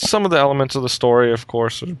 And some of the elements of the story, of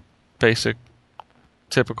course, are basic,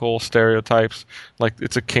 typical stereotypes. Like,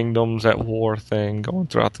 it's a kingdoms at war thing going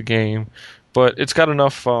throughout the game. But it's got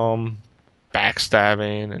enough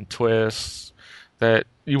backstabbing and twists that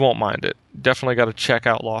you won't mind it. Definitely got to check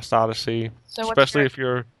out Lost Odyssey, especially if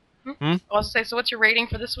you're... I was to say, so what's your rating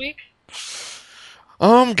for this week?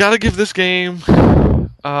 Gotta give this game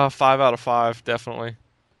 5 out of 5, definitely.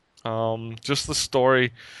 Just the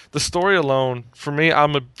story alone, for me,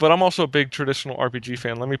 but I'm also a big traditional RPG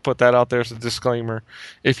fan. Let me put that out there as a disclaimer.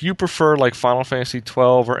 If you prefer like Final Fantasy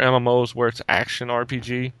 12 or MMOs where it's action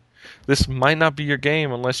RPG, this might not be your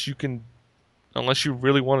game unless you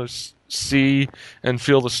really want to see and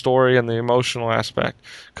feel the story and the emotional aspect,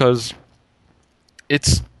 because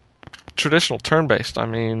it's traditional turn-based. I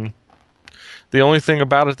mean, the only thing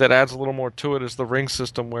about it that adds a little more to it is the ring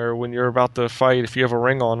system, where when you're about to fight, if you have a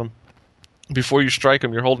ring on them, before you strike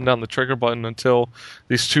them, you're holding down the trigger button until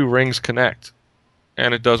these 2 rings connect,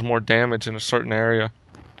 and it does more damage in a certain area,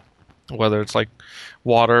 whether it's like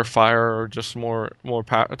water, fire, or just more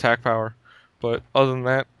attack power. But other than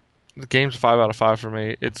that, The game's a 5 out of 5 for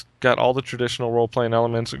me. It's got all the traditional role playing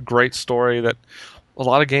elements, a great story that a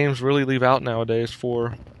lot of games really leave out nowadays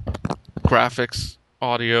for graphics,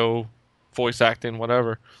 audio, voice acting,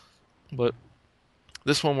 whatever. But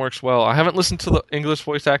this one works well. I haven't listened to the English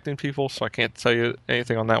voice acting people, so I can't tell you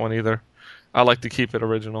anything on that one either. I like to keep it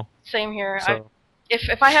original. Same here. So.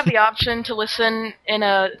 If I have the option to listen in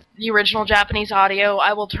the original Japanese audio,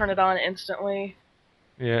 I will turn it on instantly.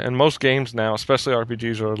 Yeah, and most games now, especially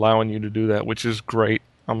RPGs, are allowing you to do that, which is great.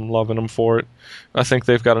 I'm loving them for it. I think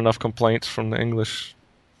they've got enough complaints from the English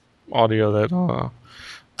audio that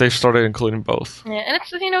they've started including both. Yeah, and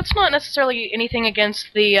it's not necessarily anything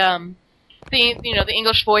against the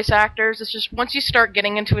English voice actors. It's just once you start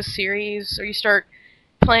getting into a series or you start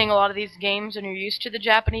playing a lot of these games and you're used to the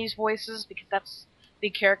Japanese voices because that's the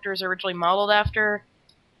characters are originally modeled after.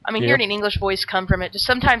 I mean, hearing an English voice come from it, just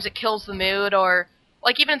sometimes it kills the mood. Or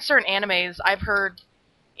like even in certain animes, I've heard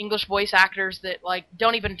English voice actors that like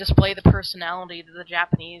don't even display the personality that the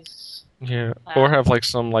Japanese. Yeah, or have like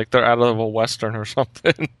some like they're out of a western or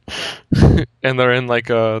something, and they're in like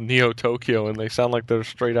a Neo Tokyo, and they sound like they're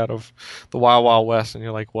straight out of the Wild Wild West, and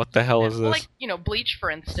you're like, what the hell is this? Like Bleach, for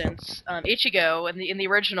instance, Ichigo in the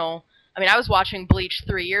original. I mean, I was watching Bleach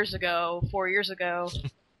 4 years ago,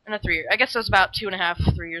 not 3 years. I guess it was about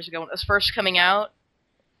 2.5, 3 years ago when it was first coming out.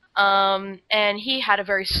 And he had a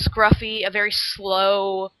very scruffy, a very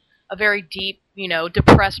slow, a very deep,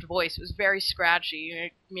 depressed voice. It was very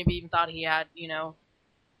scratchy. Maybe even thought he had,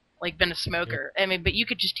 like been a smoker. Yeah. I mean, but you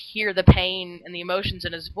could just hear the pain and the emotions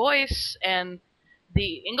in his voice. And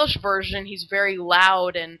the English version, he's very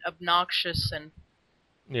loud and obnoxious, and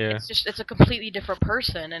it's a completely different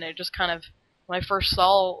person. And it just kind of, when I first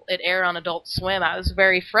saw it air on Adult Swim, I was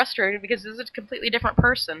very frustrated because it's a completely different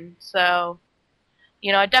person. So,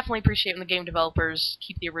 I definitely appreciate when the game developers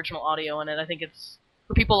keep the original audio in it. I think it's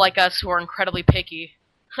for people like us who are incredibly picky.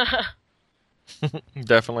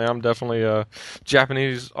 Definitely. I'm definitely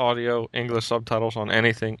Japanese audio, English subtitles on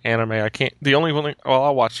anything anime. I can't. The only one. Well,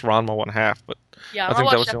 I'll watch Ranma 1/2, but yeah, I think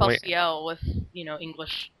watched that was FLCL with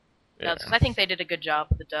English. Yeah. I think they did a good job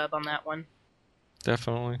with the dub on that one.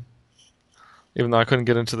 Definitely. Even though I couldn't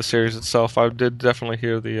get into the series itself, I did definitely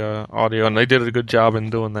hear the audio, and they did a good job in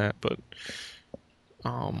doing that. But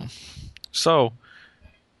so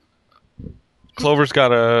Clover's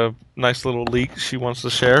got a nice little leak she wants to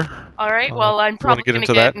share. All right. Well, I'm probably going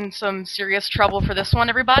to get in some serious trouble for this one,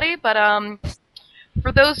 everybody. But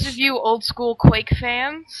for those of you old school Quake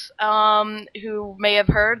fans who may have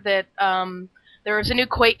heard that there is a new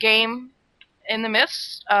Quake game in the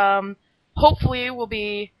midst, hopefully will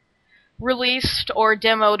be released or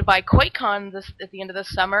demoed by QuakeCon at the end of this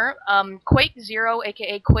summer. Quake Zero,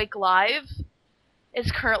 aka Quake Live,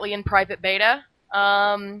 is currently in private beta.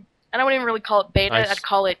 I wouldn't even really call it beta. Nice. I'd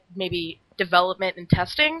call it maybe development and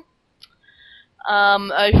testing.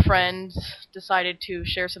 A friend decided to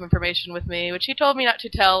share some information with me, which he told me not to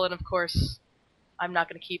tell, and of course, I'm not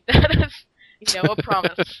going to keep that as, a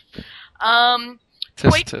promise.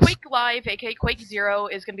 Quake Live, aka Quake Zero,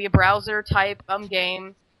 is going to be a browser-type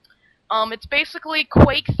game. It's basically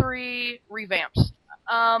Quake 3 revamped.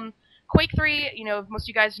 Quake 3, most of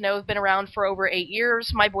you guys know, has been around for over 8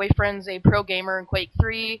 years. My boyfriend's a pro gamer in Quake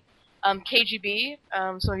 3. KGB,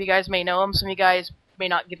 some of you guys may know him. Some of you guys may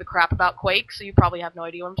not give a crap about Quake, so you probably have no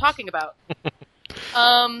idea what I'm talking about.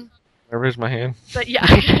 I raised my hand. But yeah,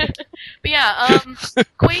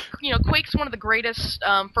 Quake, Quake's one of the greatest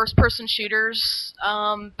first-person shooters,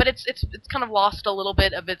 but it's kind of lost a little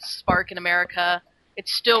bit of its spark in America.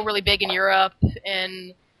 It's still really big in Europe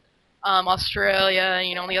and Australia,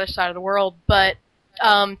 on the other side of the world. But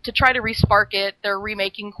to try to re-spark it, they're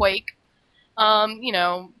remaking Quake.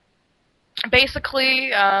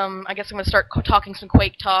 Basically, I guess I'm going to start talking some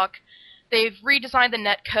Quake talk. They've redesigned the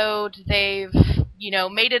netcode. They've,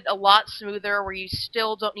 made it a lot smoother where you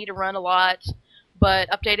still don't need to run a lot, but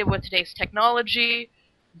updated with today's technology.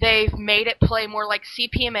 They've made it play more like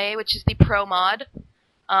CPMA, which is the pro mod.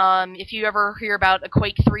 If you ever hear about a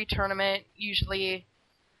Quake 3 tournament, usually,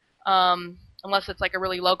 unless it's like a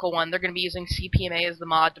really local one, they're going to be using CPMA as the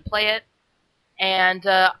mod to play it. And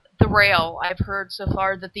the rail, I've heard so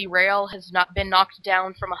far that the rail has not been knocked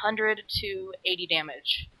down from 100 to 80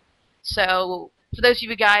 damage. So for those of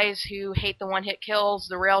you guys who hate the one-hit kills,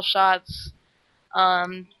 the rail shots,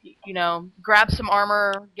 grab some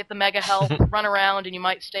armor, get the mega health, run around, and you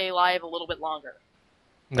might stay alive a little bit longer.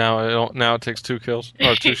 Now it takes 2 kills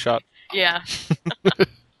or 2 shots. Yeah.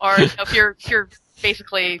 Or if you're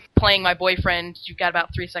basically playing my boyfriend, you've got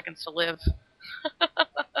about 3 seconds to live.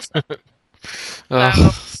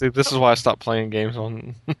 See, this is why I stopped playing games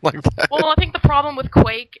on like that. Well, I think the problem with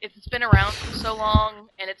Quake is it's been around for so long,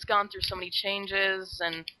 and it's gone through so many changes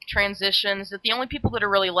and transitions that the only people that are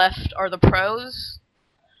really left are the pros,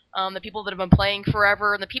 the people that have been playing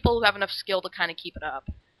forever, and the people who have enough skill to kind of keep it up.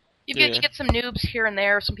 You get some noobs here and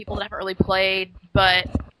there, some people that haven't really played, but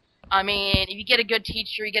I mean, if you get a good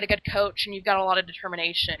teacher, you get a good coach, and you've got a lot of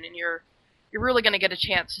determination, and you're really going to get a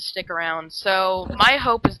chance to stick around. So my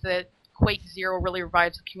hope is that Quake 0 really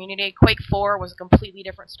revives the community. Quake 4 was a completely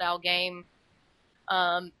different style game,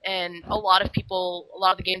 and a lot of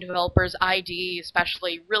the game developers, ID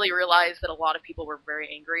especially, really realized that a lot of people were very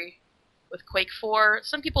angry with Quake 4.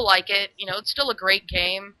 Some people like it. It's still a great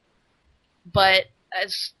game, but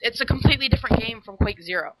it's a completely different game from Quake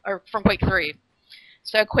 0, or from Quake 3.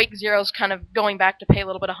 So Quake 0 is kind of going back to pay a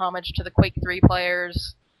little bit of homage to the Quake 3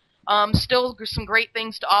 players. Still some great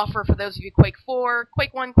things to offer for those of you Quake 4,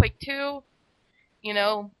 Quake 1, Quake 2.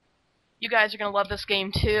 You guys are going to love this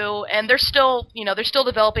game too. And they're still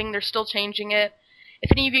developing, they're still changing it.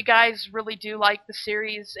 If any of you guys really do like the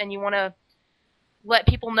series and you want to let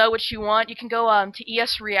people know what you want, you can go to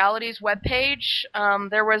ES Reality's webpage.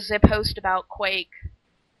 There was a post about Quake.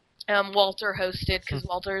 Walter hosted, because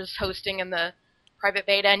Walter's hosting in the private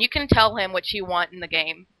beta, and you can tell him what you want in the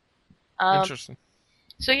game. Interesting.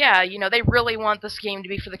 So yeah, they really want this game to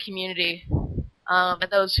be for the community, and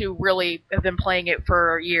those who really have been playing it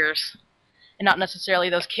for years, and not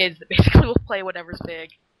necessarily those kids that basically will play whatever's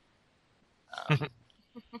big.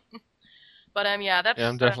 But yeah, that's. Yeah,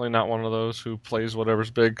 I'm definitely not one of those who plays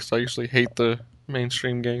whatever's big, because I usually hate the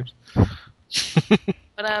mainstream games.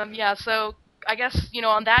 But yeah, so I guess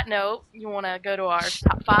on that note, you want to go to our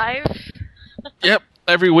top 5. Yep.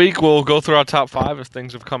 Every week we'll go through our top 5 if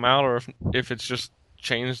things have come out, or if it's just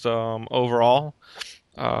changed overall.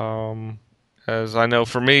 As I know,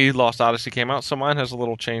 for me, Lost Odyssey came out, so mine has a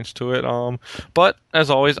little change to it. But as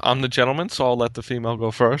always, I'm the gentleman, so I'll let the female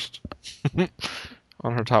go first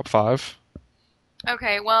on her top 5.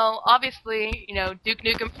 Okay, well, obviously, Duke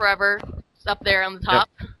Nukem Forever is up there on the top.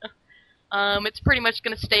 Yep. It's pretty much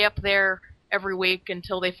going to stay up there every week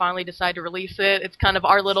until they finally decide to release it. It's kind of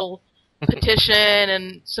our little petition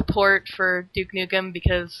and support for Duke Nukem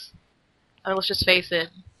because, let's just face it,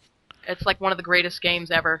 it's like one of the greatest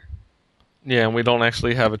games ever. Yeah, and we don't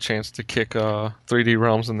actually have a chance to kick 3D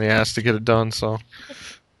Realms in the ass to get it done, so...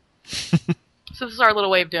 So this is our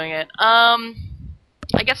little way of doing it.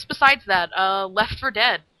 I guess besides that, Left 4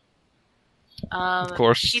 Dead. Of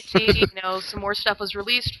course. PC, some more stuff was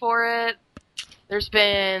released for it. There's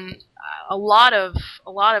been a lot of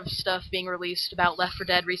stuff being released about Left 4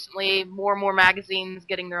 Dead recently. More and more magazines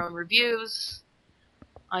getting their own reviews.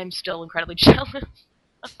 I'm still incredibly jealous.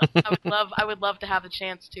 I would love to have a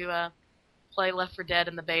chance to play Left 4 Dead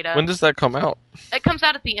in the beta. When does that come out? It comes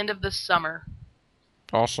out at the end of this summer.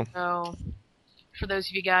 Awesome. So, for those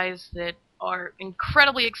of you guys that are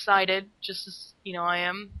incredibly excited, just as I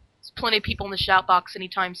am, there's plenty of people in the shout box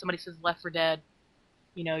anytime somebody says Left 4 Dead.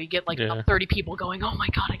 You get about 30 people going, "Oh my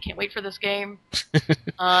god, I can't wait for this game."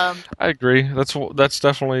 I agree. That's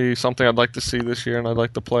definitely something I'd like to see this year, and I'd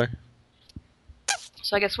like to play.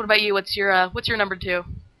 So I guess, what about you? What's your number 2?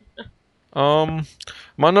 My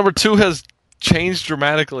number 2 has changed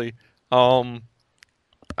dramatically.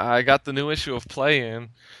 I got the new issue of Play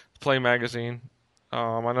magazine.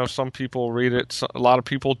 I know some people read it. A lot of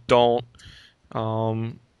people don't.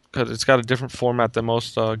 Because it's got a different format than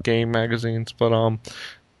most game magazines. But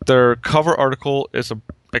their cover article is a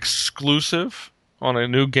exclusive on a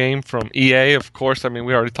new game from EA. Of course,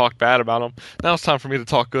 we already talked bad about them. Now it's time for me to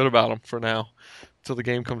talk good about them for now, until the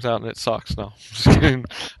game comes out and it sucks. No, I'm just kidding.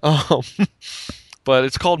 But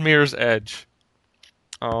it's called Mirror's Edge.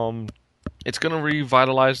 It's going to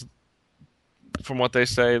revitalize, from what they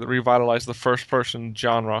say, revitalize the first-person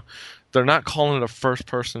genre. They're not calling it a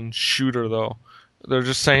first-person shooter, though. They're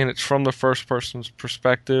just saying it's from the first person's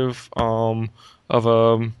perspective of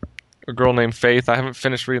a girl named Faith. I haven't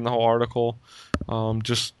finished reading the whole article.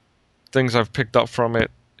 Just things I've picked up from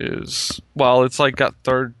it is, it's like got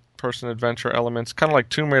third person adventure elements, kind of like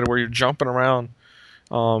Tomb Raider, where you're jumping around,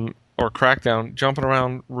 or Crackdown, jumping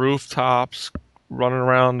around rooftops, running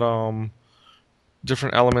around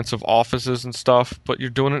different elements of offices and stuff, but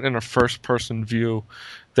you're doing it in a first person view.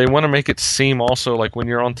 They want to make it seem also like when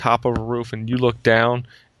you're on top of a roof and you look down,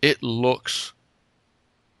 it looks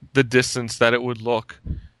the distance that it would look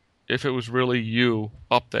if it was really you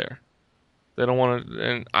up there. They don't want to,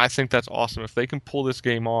 and I think that's awesome. If they can pull this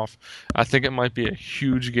game off, I think it might be a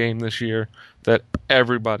huge game this year that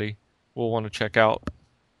everybody will want to check out.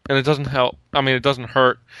 And it doesn't help. I mean, it doesn't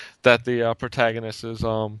hurt that the protagonist is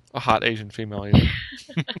a hot Asian female either.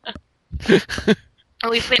 At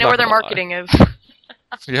least they know Not where their gonna lie. marketing is.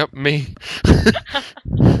 Yep, me.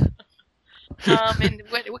 And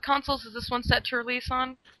what consoles is this one set to release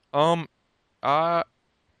on? Um, uh,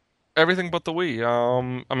 everything but the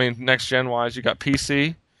Wii. I mean, next gen wise, you got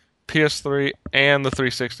PC, PS3, and the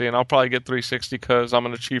 360, and I'll probably get 360 because I'm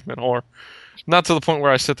an achievement whore. Not to the point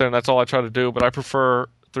where I sit there and that's all I try to do, but I prefer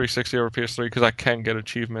 360 over PS3 because I can get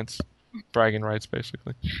achievements, bragging rights,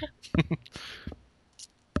 basically.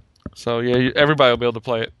 So yeah, everybody will be able to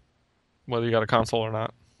play it, whether you got a console or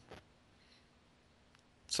not.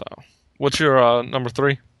 So, what's your number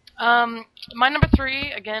 3? My number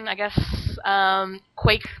 3, again, I guess,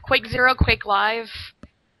 Quake Zero, Quake Live.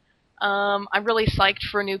 I'm really psyched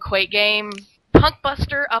for a new Quake game.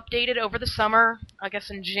 Punkbuster updated over the summer, I guess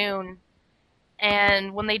in June.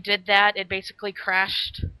 And when they did that, it basically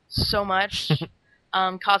crashed so much,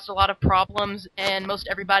 caused a lot of problems, and most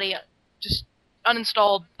everybody just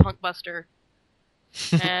uninstalled Punkbuster.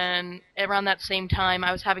 And around that same time,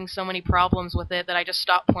 I was having so many problems with it that I just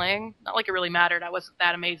stopped playing. Not like it really mattered. I wasn't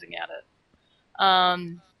that amazing at it. I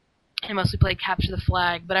mostly played Capture the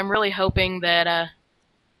Flag, but I'm really hoping that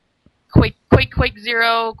Quake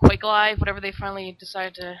Zero, Quake Live, whatever they finally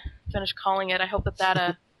decide to finish calling it, I hope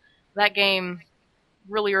that that game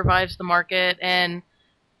really revives the market. And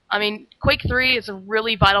I mean, Quake 3 is a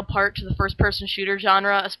really vital part to the first-person shooter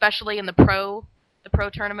genre, especially in the pro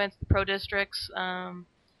tournaments, the pro districts,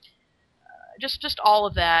 just all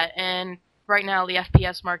of that. And right now, the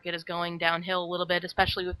FPS market is going downhill a little bit,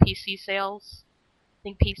 especially with PC sales. I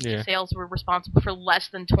think PC sales were responsible for less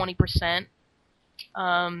than 20%,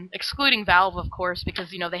 excluding Valve, of course, because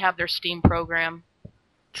they have their Steam program.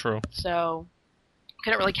 True. So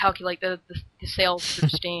couldn't really calculate the sales through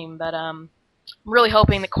Steam, but I'm really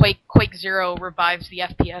hoping that Quake Zero revives the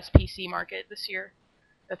FPS PC market this year.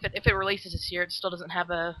 If it releases this year, it still doesn't have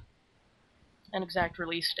an exact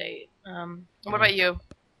release date. What about you?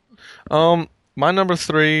 My number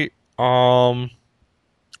 3, I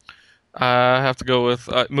have to go with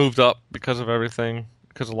moved up because of everything,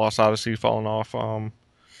 because of Lost Odyssey falling off.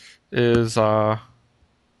 Is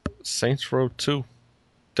Saints Row 2.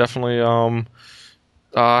 Definitely.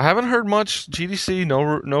 I haven't heard much GDC,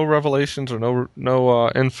 no revelations or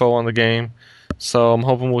no info on the game, so I'm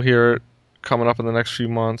hoping we'll hear it coming up in the next few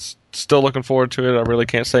months. Still looking forward to it. I really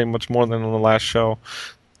can't say much more than on the last show.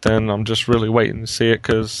 Then I'm just really waiting to see it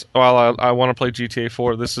because while I want to play GTA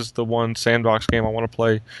 4, this is the one sandbox game I want to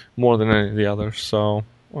play more than any of the others. So,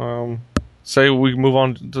 say we move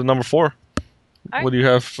on to number 4. Right. What do you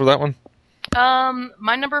have for that one?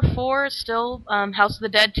 My number 4 is still House of the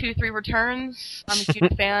Dead 2-3 Returns. I'm a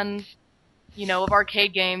huge fan, of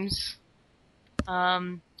arcade games.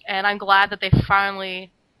 And I'm glad that they finally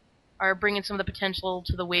are bringing some of the potential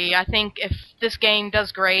to the Wii. I think if this game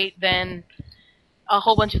does great, then a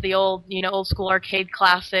whole bunch of the old school arcade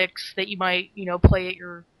classics that you might, play at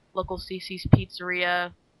your local CC's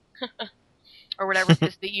Pizzeria or whatever it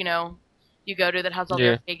is that, you go to that has all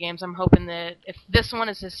the arcade games. I'm hoping that if this one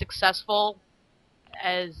is as successful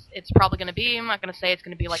as it's probably going to be, I'm not going to say it's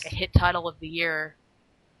going to be like a hit title of the year.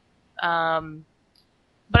 But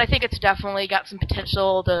I think it's definitely got some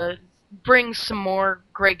potential to bring some more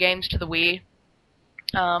great games to the Wii.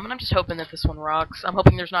 And I'm just hoping that this one rocks. I'm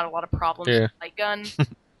hoping there's not a lot of problems with light guns.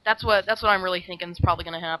 That's what I'm really thinking is probably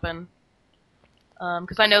going to happen.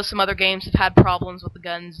 Because I know some other games have had problems with the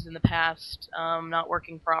guns in the past, not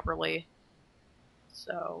working properly.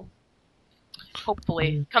 So,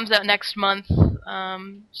 hopefully. Comes out next month.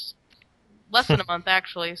 Less than a month,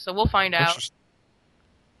 actually. So we'll find out.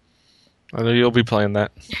 I know you'll be playing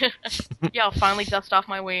that. Yeah, I'll finally dust off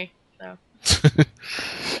my Wii.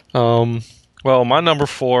 So. Well, my number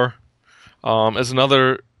 4 is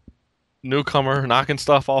another newcomer knocking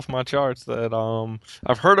stuff off my charts that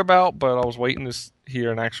I've heard about, but I was waiting to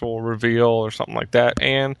hear an actual reveal or something like that.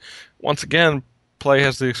 And once again, Play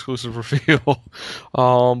has the exclusive reveal.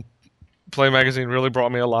 Play Magazine really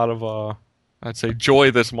brought me a lot of, I'd say,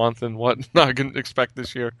 joy this month and what I can expect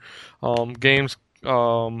this year. Games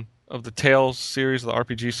of the Tales series, the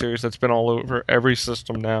RPG series that's been all over every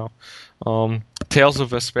system now. Tales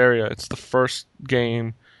of Vesperia, it's the first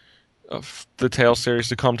game of the Tales series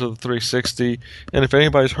to come to the 360. And if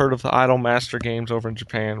anybody's heard of the Idol Master games over in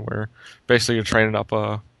Japan, where basically you're training up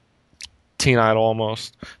a teen idol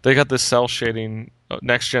almost, they got this cell shading,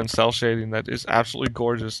 next-gen cell shading that is absolutely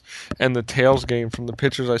gorgeous. And the Tales game, from the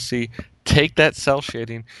pictures I see, take that cell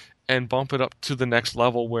shading and bump it up to the next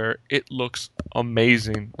level where it looks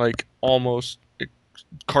amazing, like almost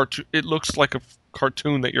cartoon. It looks like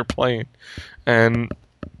cartoon that you're playing. And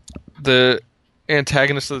the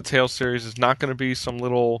antagonist of the Tales series is not going to be some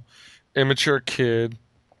little immature kid.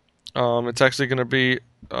 It's actually going to be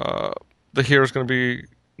the hero's going to be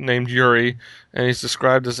named Yuri, and he's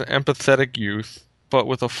described as an empathetic youth, but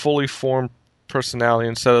with a fully formed personality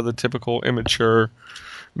instead of the typical immature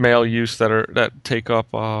male youths that take up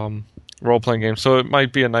role-playing games. So it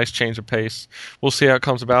might be a nice change of pace. We'll see how it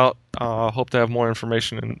comes about. Hope to have more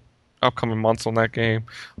information in upcoming months on that game.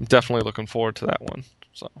 I'm definitely looking forward to that one.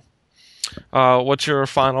 So, what's your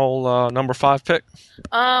final number 5 pick?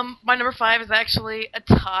 My number 5 is actually a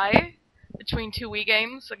tie between 2 Wii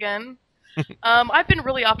games again. I've been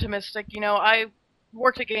really optimistic. I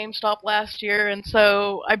worked at GameStop last year, and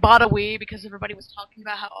so I bought a Wii because everybody was talking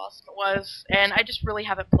about how awesome it was, and I just really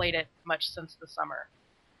haven't played it much since the summer.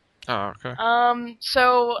 Oh, okay.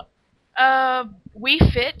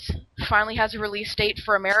 Wii Fit finally has a release date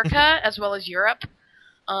for America as well as Europe.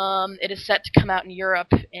 It is set to come out in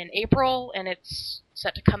Europe in April, and it's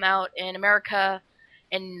set to come out in America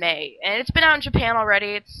in May. And it's been out in Japan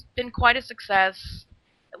already. It's been quite a success.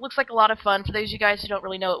 It looks like a lot of fun. For those of you guys who don't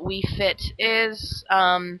really know what Wii Fit is,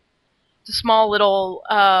 it's a small little,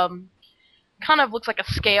 kind of looks like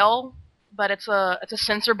a scale, but it's a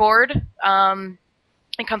sensor board.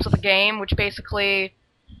 It comes with a game, which basically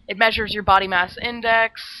it measures your body mass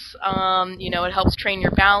index. It helps train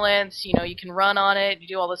your balance. You can run on it. You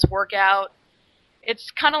do all this workout. It's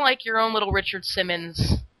kind of like your own little Richard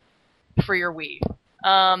Simmons for your Wii,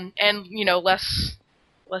 and less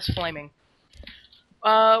flaming.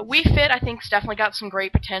 Wii Fit, I think, has definitely got some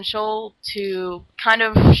great potential to kind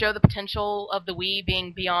of show the potential of the Wii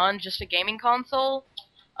being beyond just a gaming console.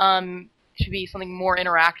 To be something more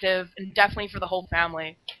interactive, and definitely for the whole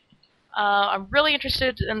family. I'm really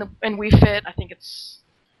interested in Wii Fit. I think it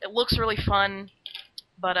looks really fun,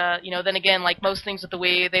 but then again, like most things with the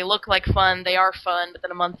Wii, they look like fun, they are fun, but then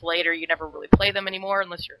a month later, you never really play them anymore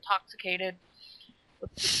unless you're intoxicated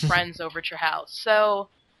with friends over at your house. So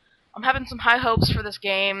I'm having some high hopes for this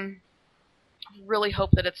game. I really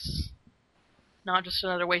hope that it's not just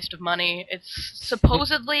another waste of money. It's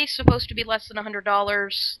supposedly supposed to be less than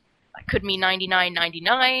 $100. That could mean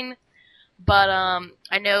 $99.99, but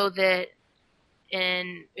I know that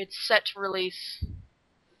it's set to release,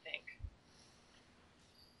 I think,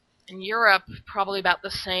 in Europe, probably about the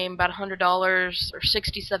same, about $100 or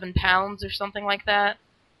 67 pounds or something like that.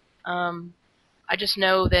 I just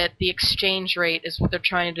know that the exchange rate is what they're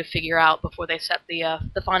trying to figure out before they set the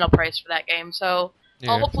final price for that game. So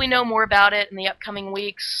yeah. I'll hopefully know more about it in the upcoming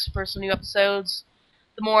weeks for some new episodes.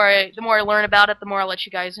 The more I learn about it, the more I'll let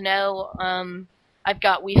you guys know. I've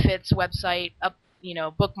got Wii Fit's website up,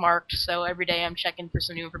 bookmarked, so every day I'm checking for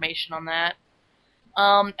some new information on that.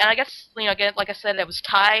 And I guess, again, like I said, it was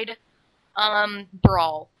tied.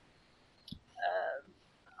 Brawl.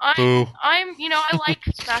 I like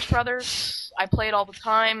Smash Brothers. I play it all the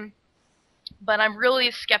time, but I'm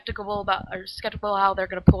really skeptical how they're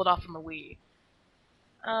going to pull it off on the Wii.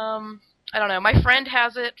 I don't know. My friend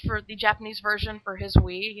has it for the Japanese version for his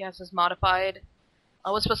Wii. He has his modified.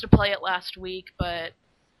 I was supposed to play it last week, but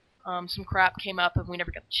some crap came up and we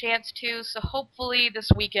never got the chance to. So hopefully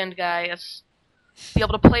this weekend, guys, be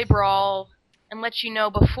able to play Brawl and let you know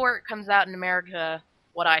before it comes out in America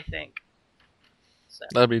what I think. So,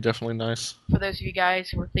 that'd be definitely nice. For those of you guys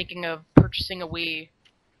who are thinking of purchasing a Wii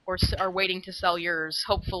or are waiting to sell yours,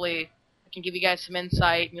 hopefully I can give you guys some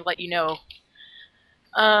insight and let you know.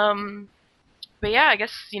 But yeah, I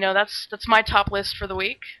guess, that's my top list for the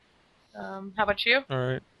week. How about you?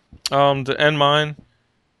 Alright. To end mine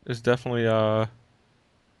is definitely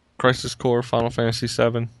Crisis Core Final Fantasy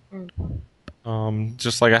VII.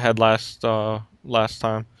 Just like I had last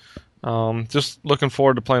time. Just looking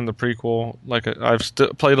forward to playing the prequel. Like I've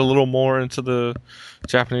played a little more into the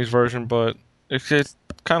Japanese version, but it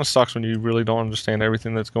kind of sucks when you really don't understand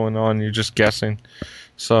everything that's going on. You're just guessing.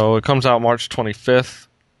 So it comes out March 25th.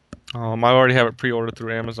 I already have it pre-ordered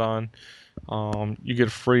through Amazon. You get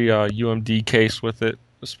a free UMD case with it,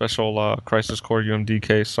 a special Crisis Core UMD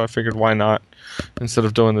case. So I figured why not, instead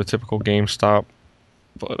of doing the typical GameStop.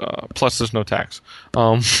 But plus there's no tax.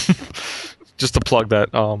 Just to plug that.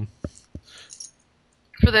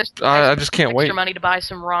 For this, I just can't wait. Extra money to buy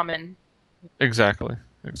some ramen. Exactly.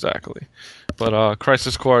 But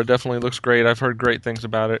Crisis Core definitely looks great. I've heard great things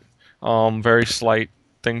about it. Very slight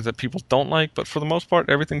things that people don't like, but for the most part,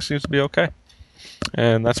 everything seems to be okay.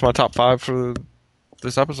 And that's my top 5 for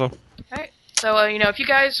this episode. Alright. So, if you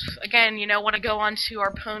guys, again, want to go onto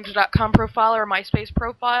our Pwned.com profile or MySpace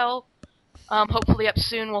profile, Hopefully up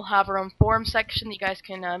soon we'll have our own forum section that you guys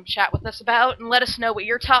can chat with us about and let us know what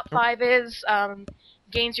your top 5 is,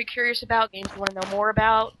 games you're curious about, games you want to know more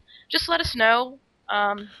about. Just let us know.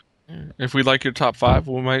 If we like your top 5,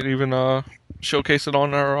 we might even showcase it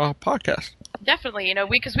on our podcast. Definitely,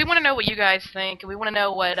 because we want to know what you guys think, and we want to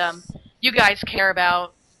know what you guys care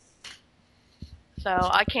about. So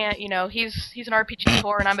I can't, he's an RPG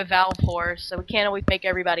whore and I'm a Valve whore, so we can't always make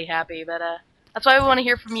everybody happy. But that's why we want to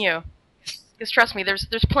hear from you. Because trust me, there's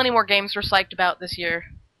plenty more games we're psyched about this year.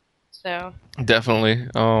 So definitely,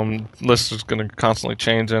 list is going to constantly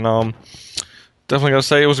change, and definitely going to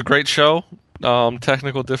say it was a great show.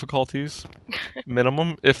 Technical difficulties,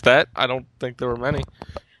 minimum, if that. I don't think there were many.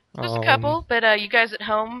 There's a couple, but you guys at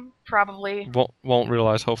home probably won't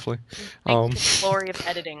realize. Hopefully, thanks to the glory of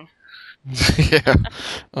editing. Yeah.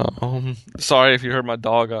 Sorry if you heard my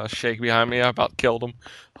dog shake behind me. I about killed him.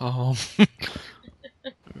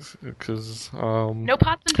 Because no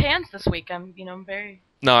pots and pans this week. I'm very.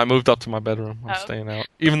 No, I moved up to my bedroom. I'm Oh. staying out,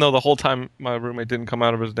 even though the whole time my roommate didn't come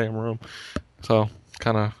out of his damn room. So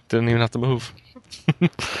kind of didn't even have to move.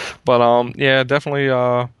 But yeah, definitely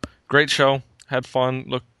great show. Had fun.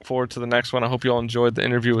 Look forward to the next one. I hope you all enjoyed the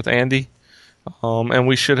interview with Andy. And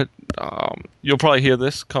we should. You'll probably hear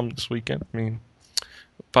this come this weekend. I mean,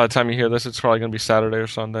 by the time you hear this, it's probably going to be Saturday or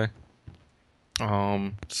Sunday.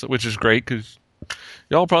 Which is great because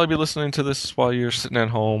y'all will probably be listening to this while you're sitting at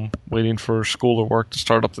home waiting for school or work to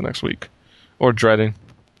start up the next week, or dreading.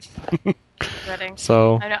 Dreading.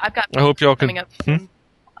 So I know I hope y'all coming can. up soon.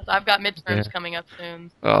 I've got midterms coming up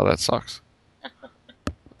soon. Oh, that sucks.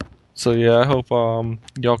 So yeah, I hope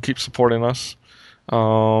y'all keep supporting us.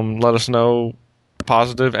 Let us know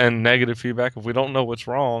positive and negative feedback. If we don't know what's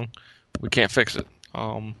wrong, we can't fix it.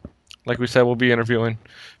 Like we said, we'll be interviewing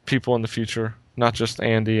people in the future, not just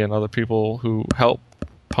Andy and other people who help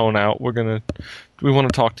Pwn out. We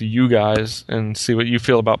want to talk to you guys and see what you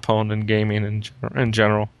feel about Pwn and gaming in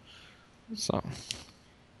general. So.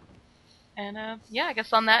 And yeah, I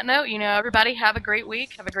guess on that note, everybody have a great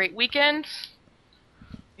week, have a great weekend.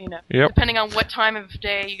 Yep. Depending on what time of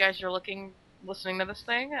day you guys are listening to this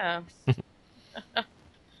thing. And,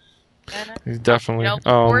 definitely. look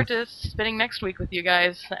forward to spending next week with you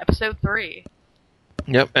guys, episode 3.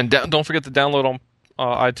 Yep, and don't forget to download on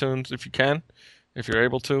iTunes if you can, if you're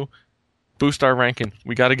able to. Boost our ranking.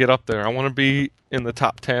 We got to get up there. I want to be in the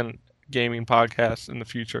top 10 gaming podcasts in the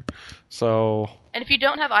future. So. And if you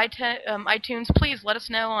don't have iTunes, please let us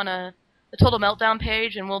know on the Total Meltdown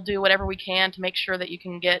page, and we'll do whatever we can to make sure that you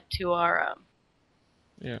can get to our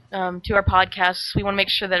to our podcasts. We want to make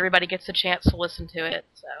sure that everybody gets a chance to listen to it.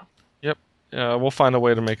 So. Yep. We'll find a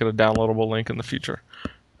way to make it a downloadable link in the future.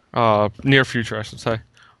 Near future, I should say.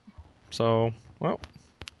 So, well,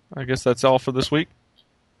 I guess that's all for this week.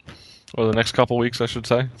 Or the next couple weeks, I should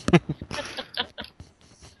say.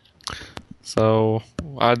 So,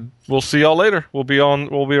 we'll see y'all later. We'll be around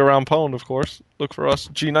Pwn, of course. Look for us,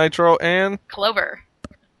 G Nitro and Clover.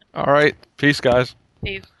 All right. Peace, guys.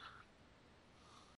 Peace.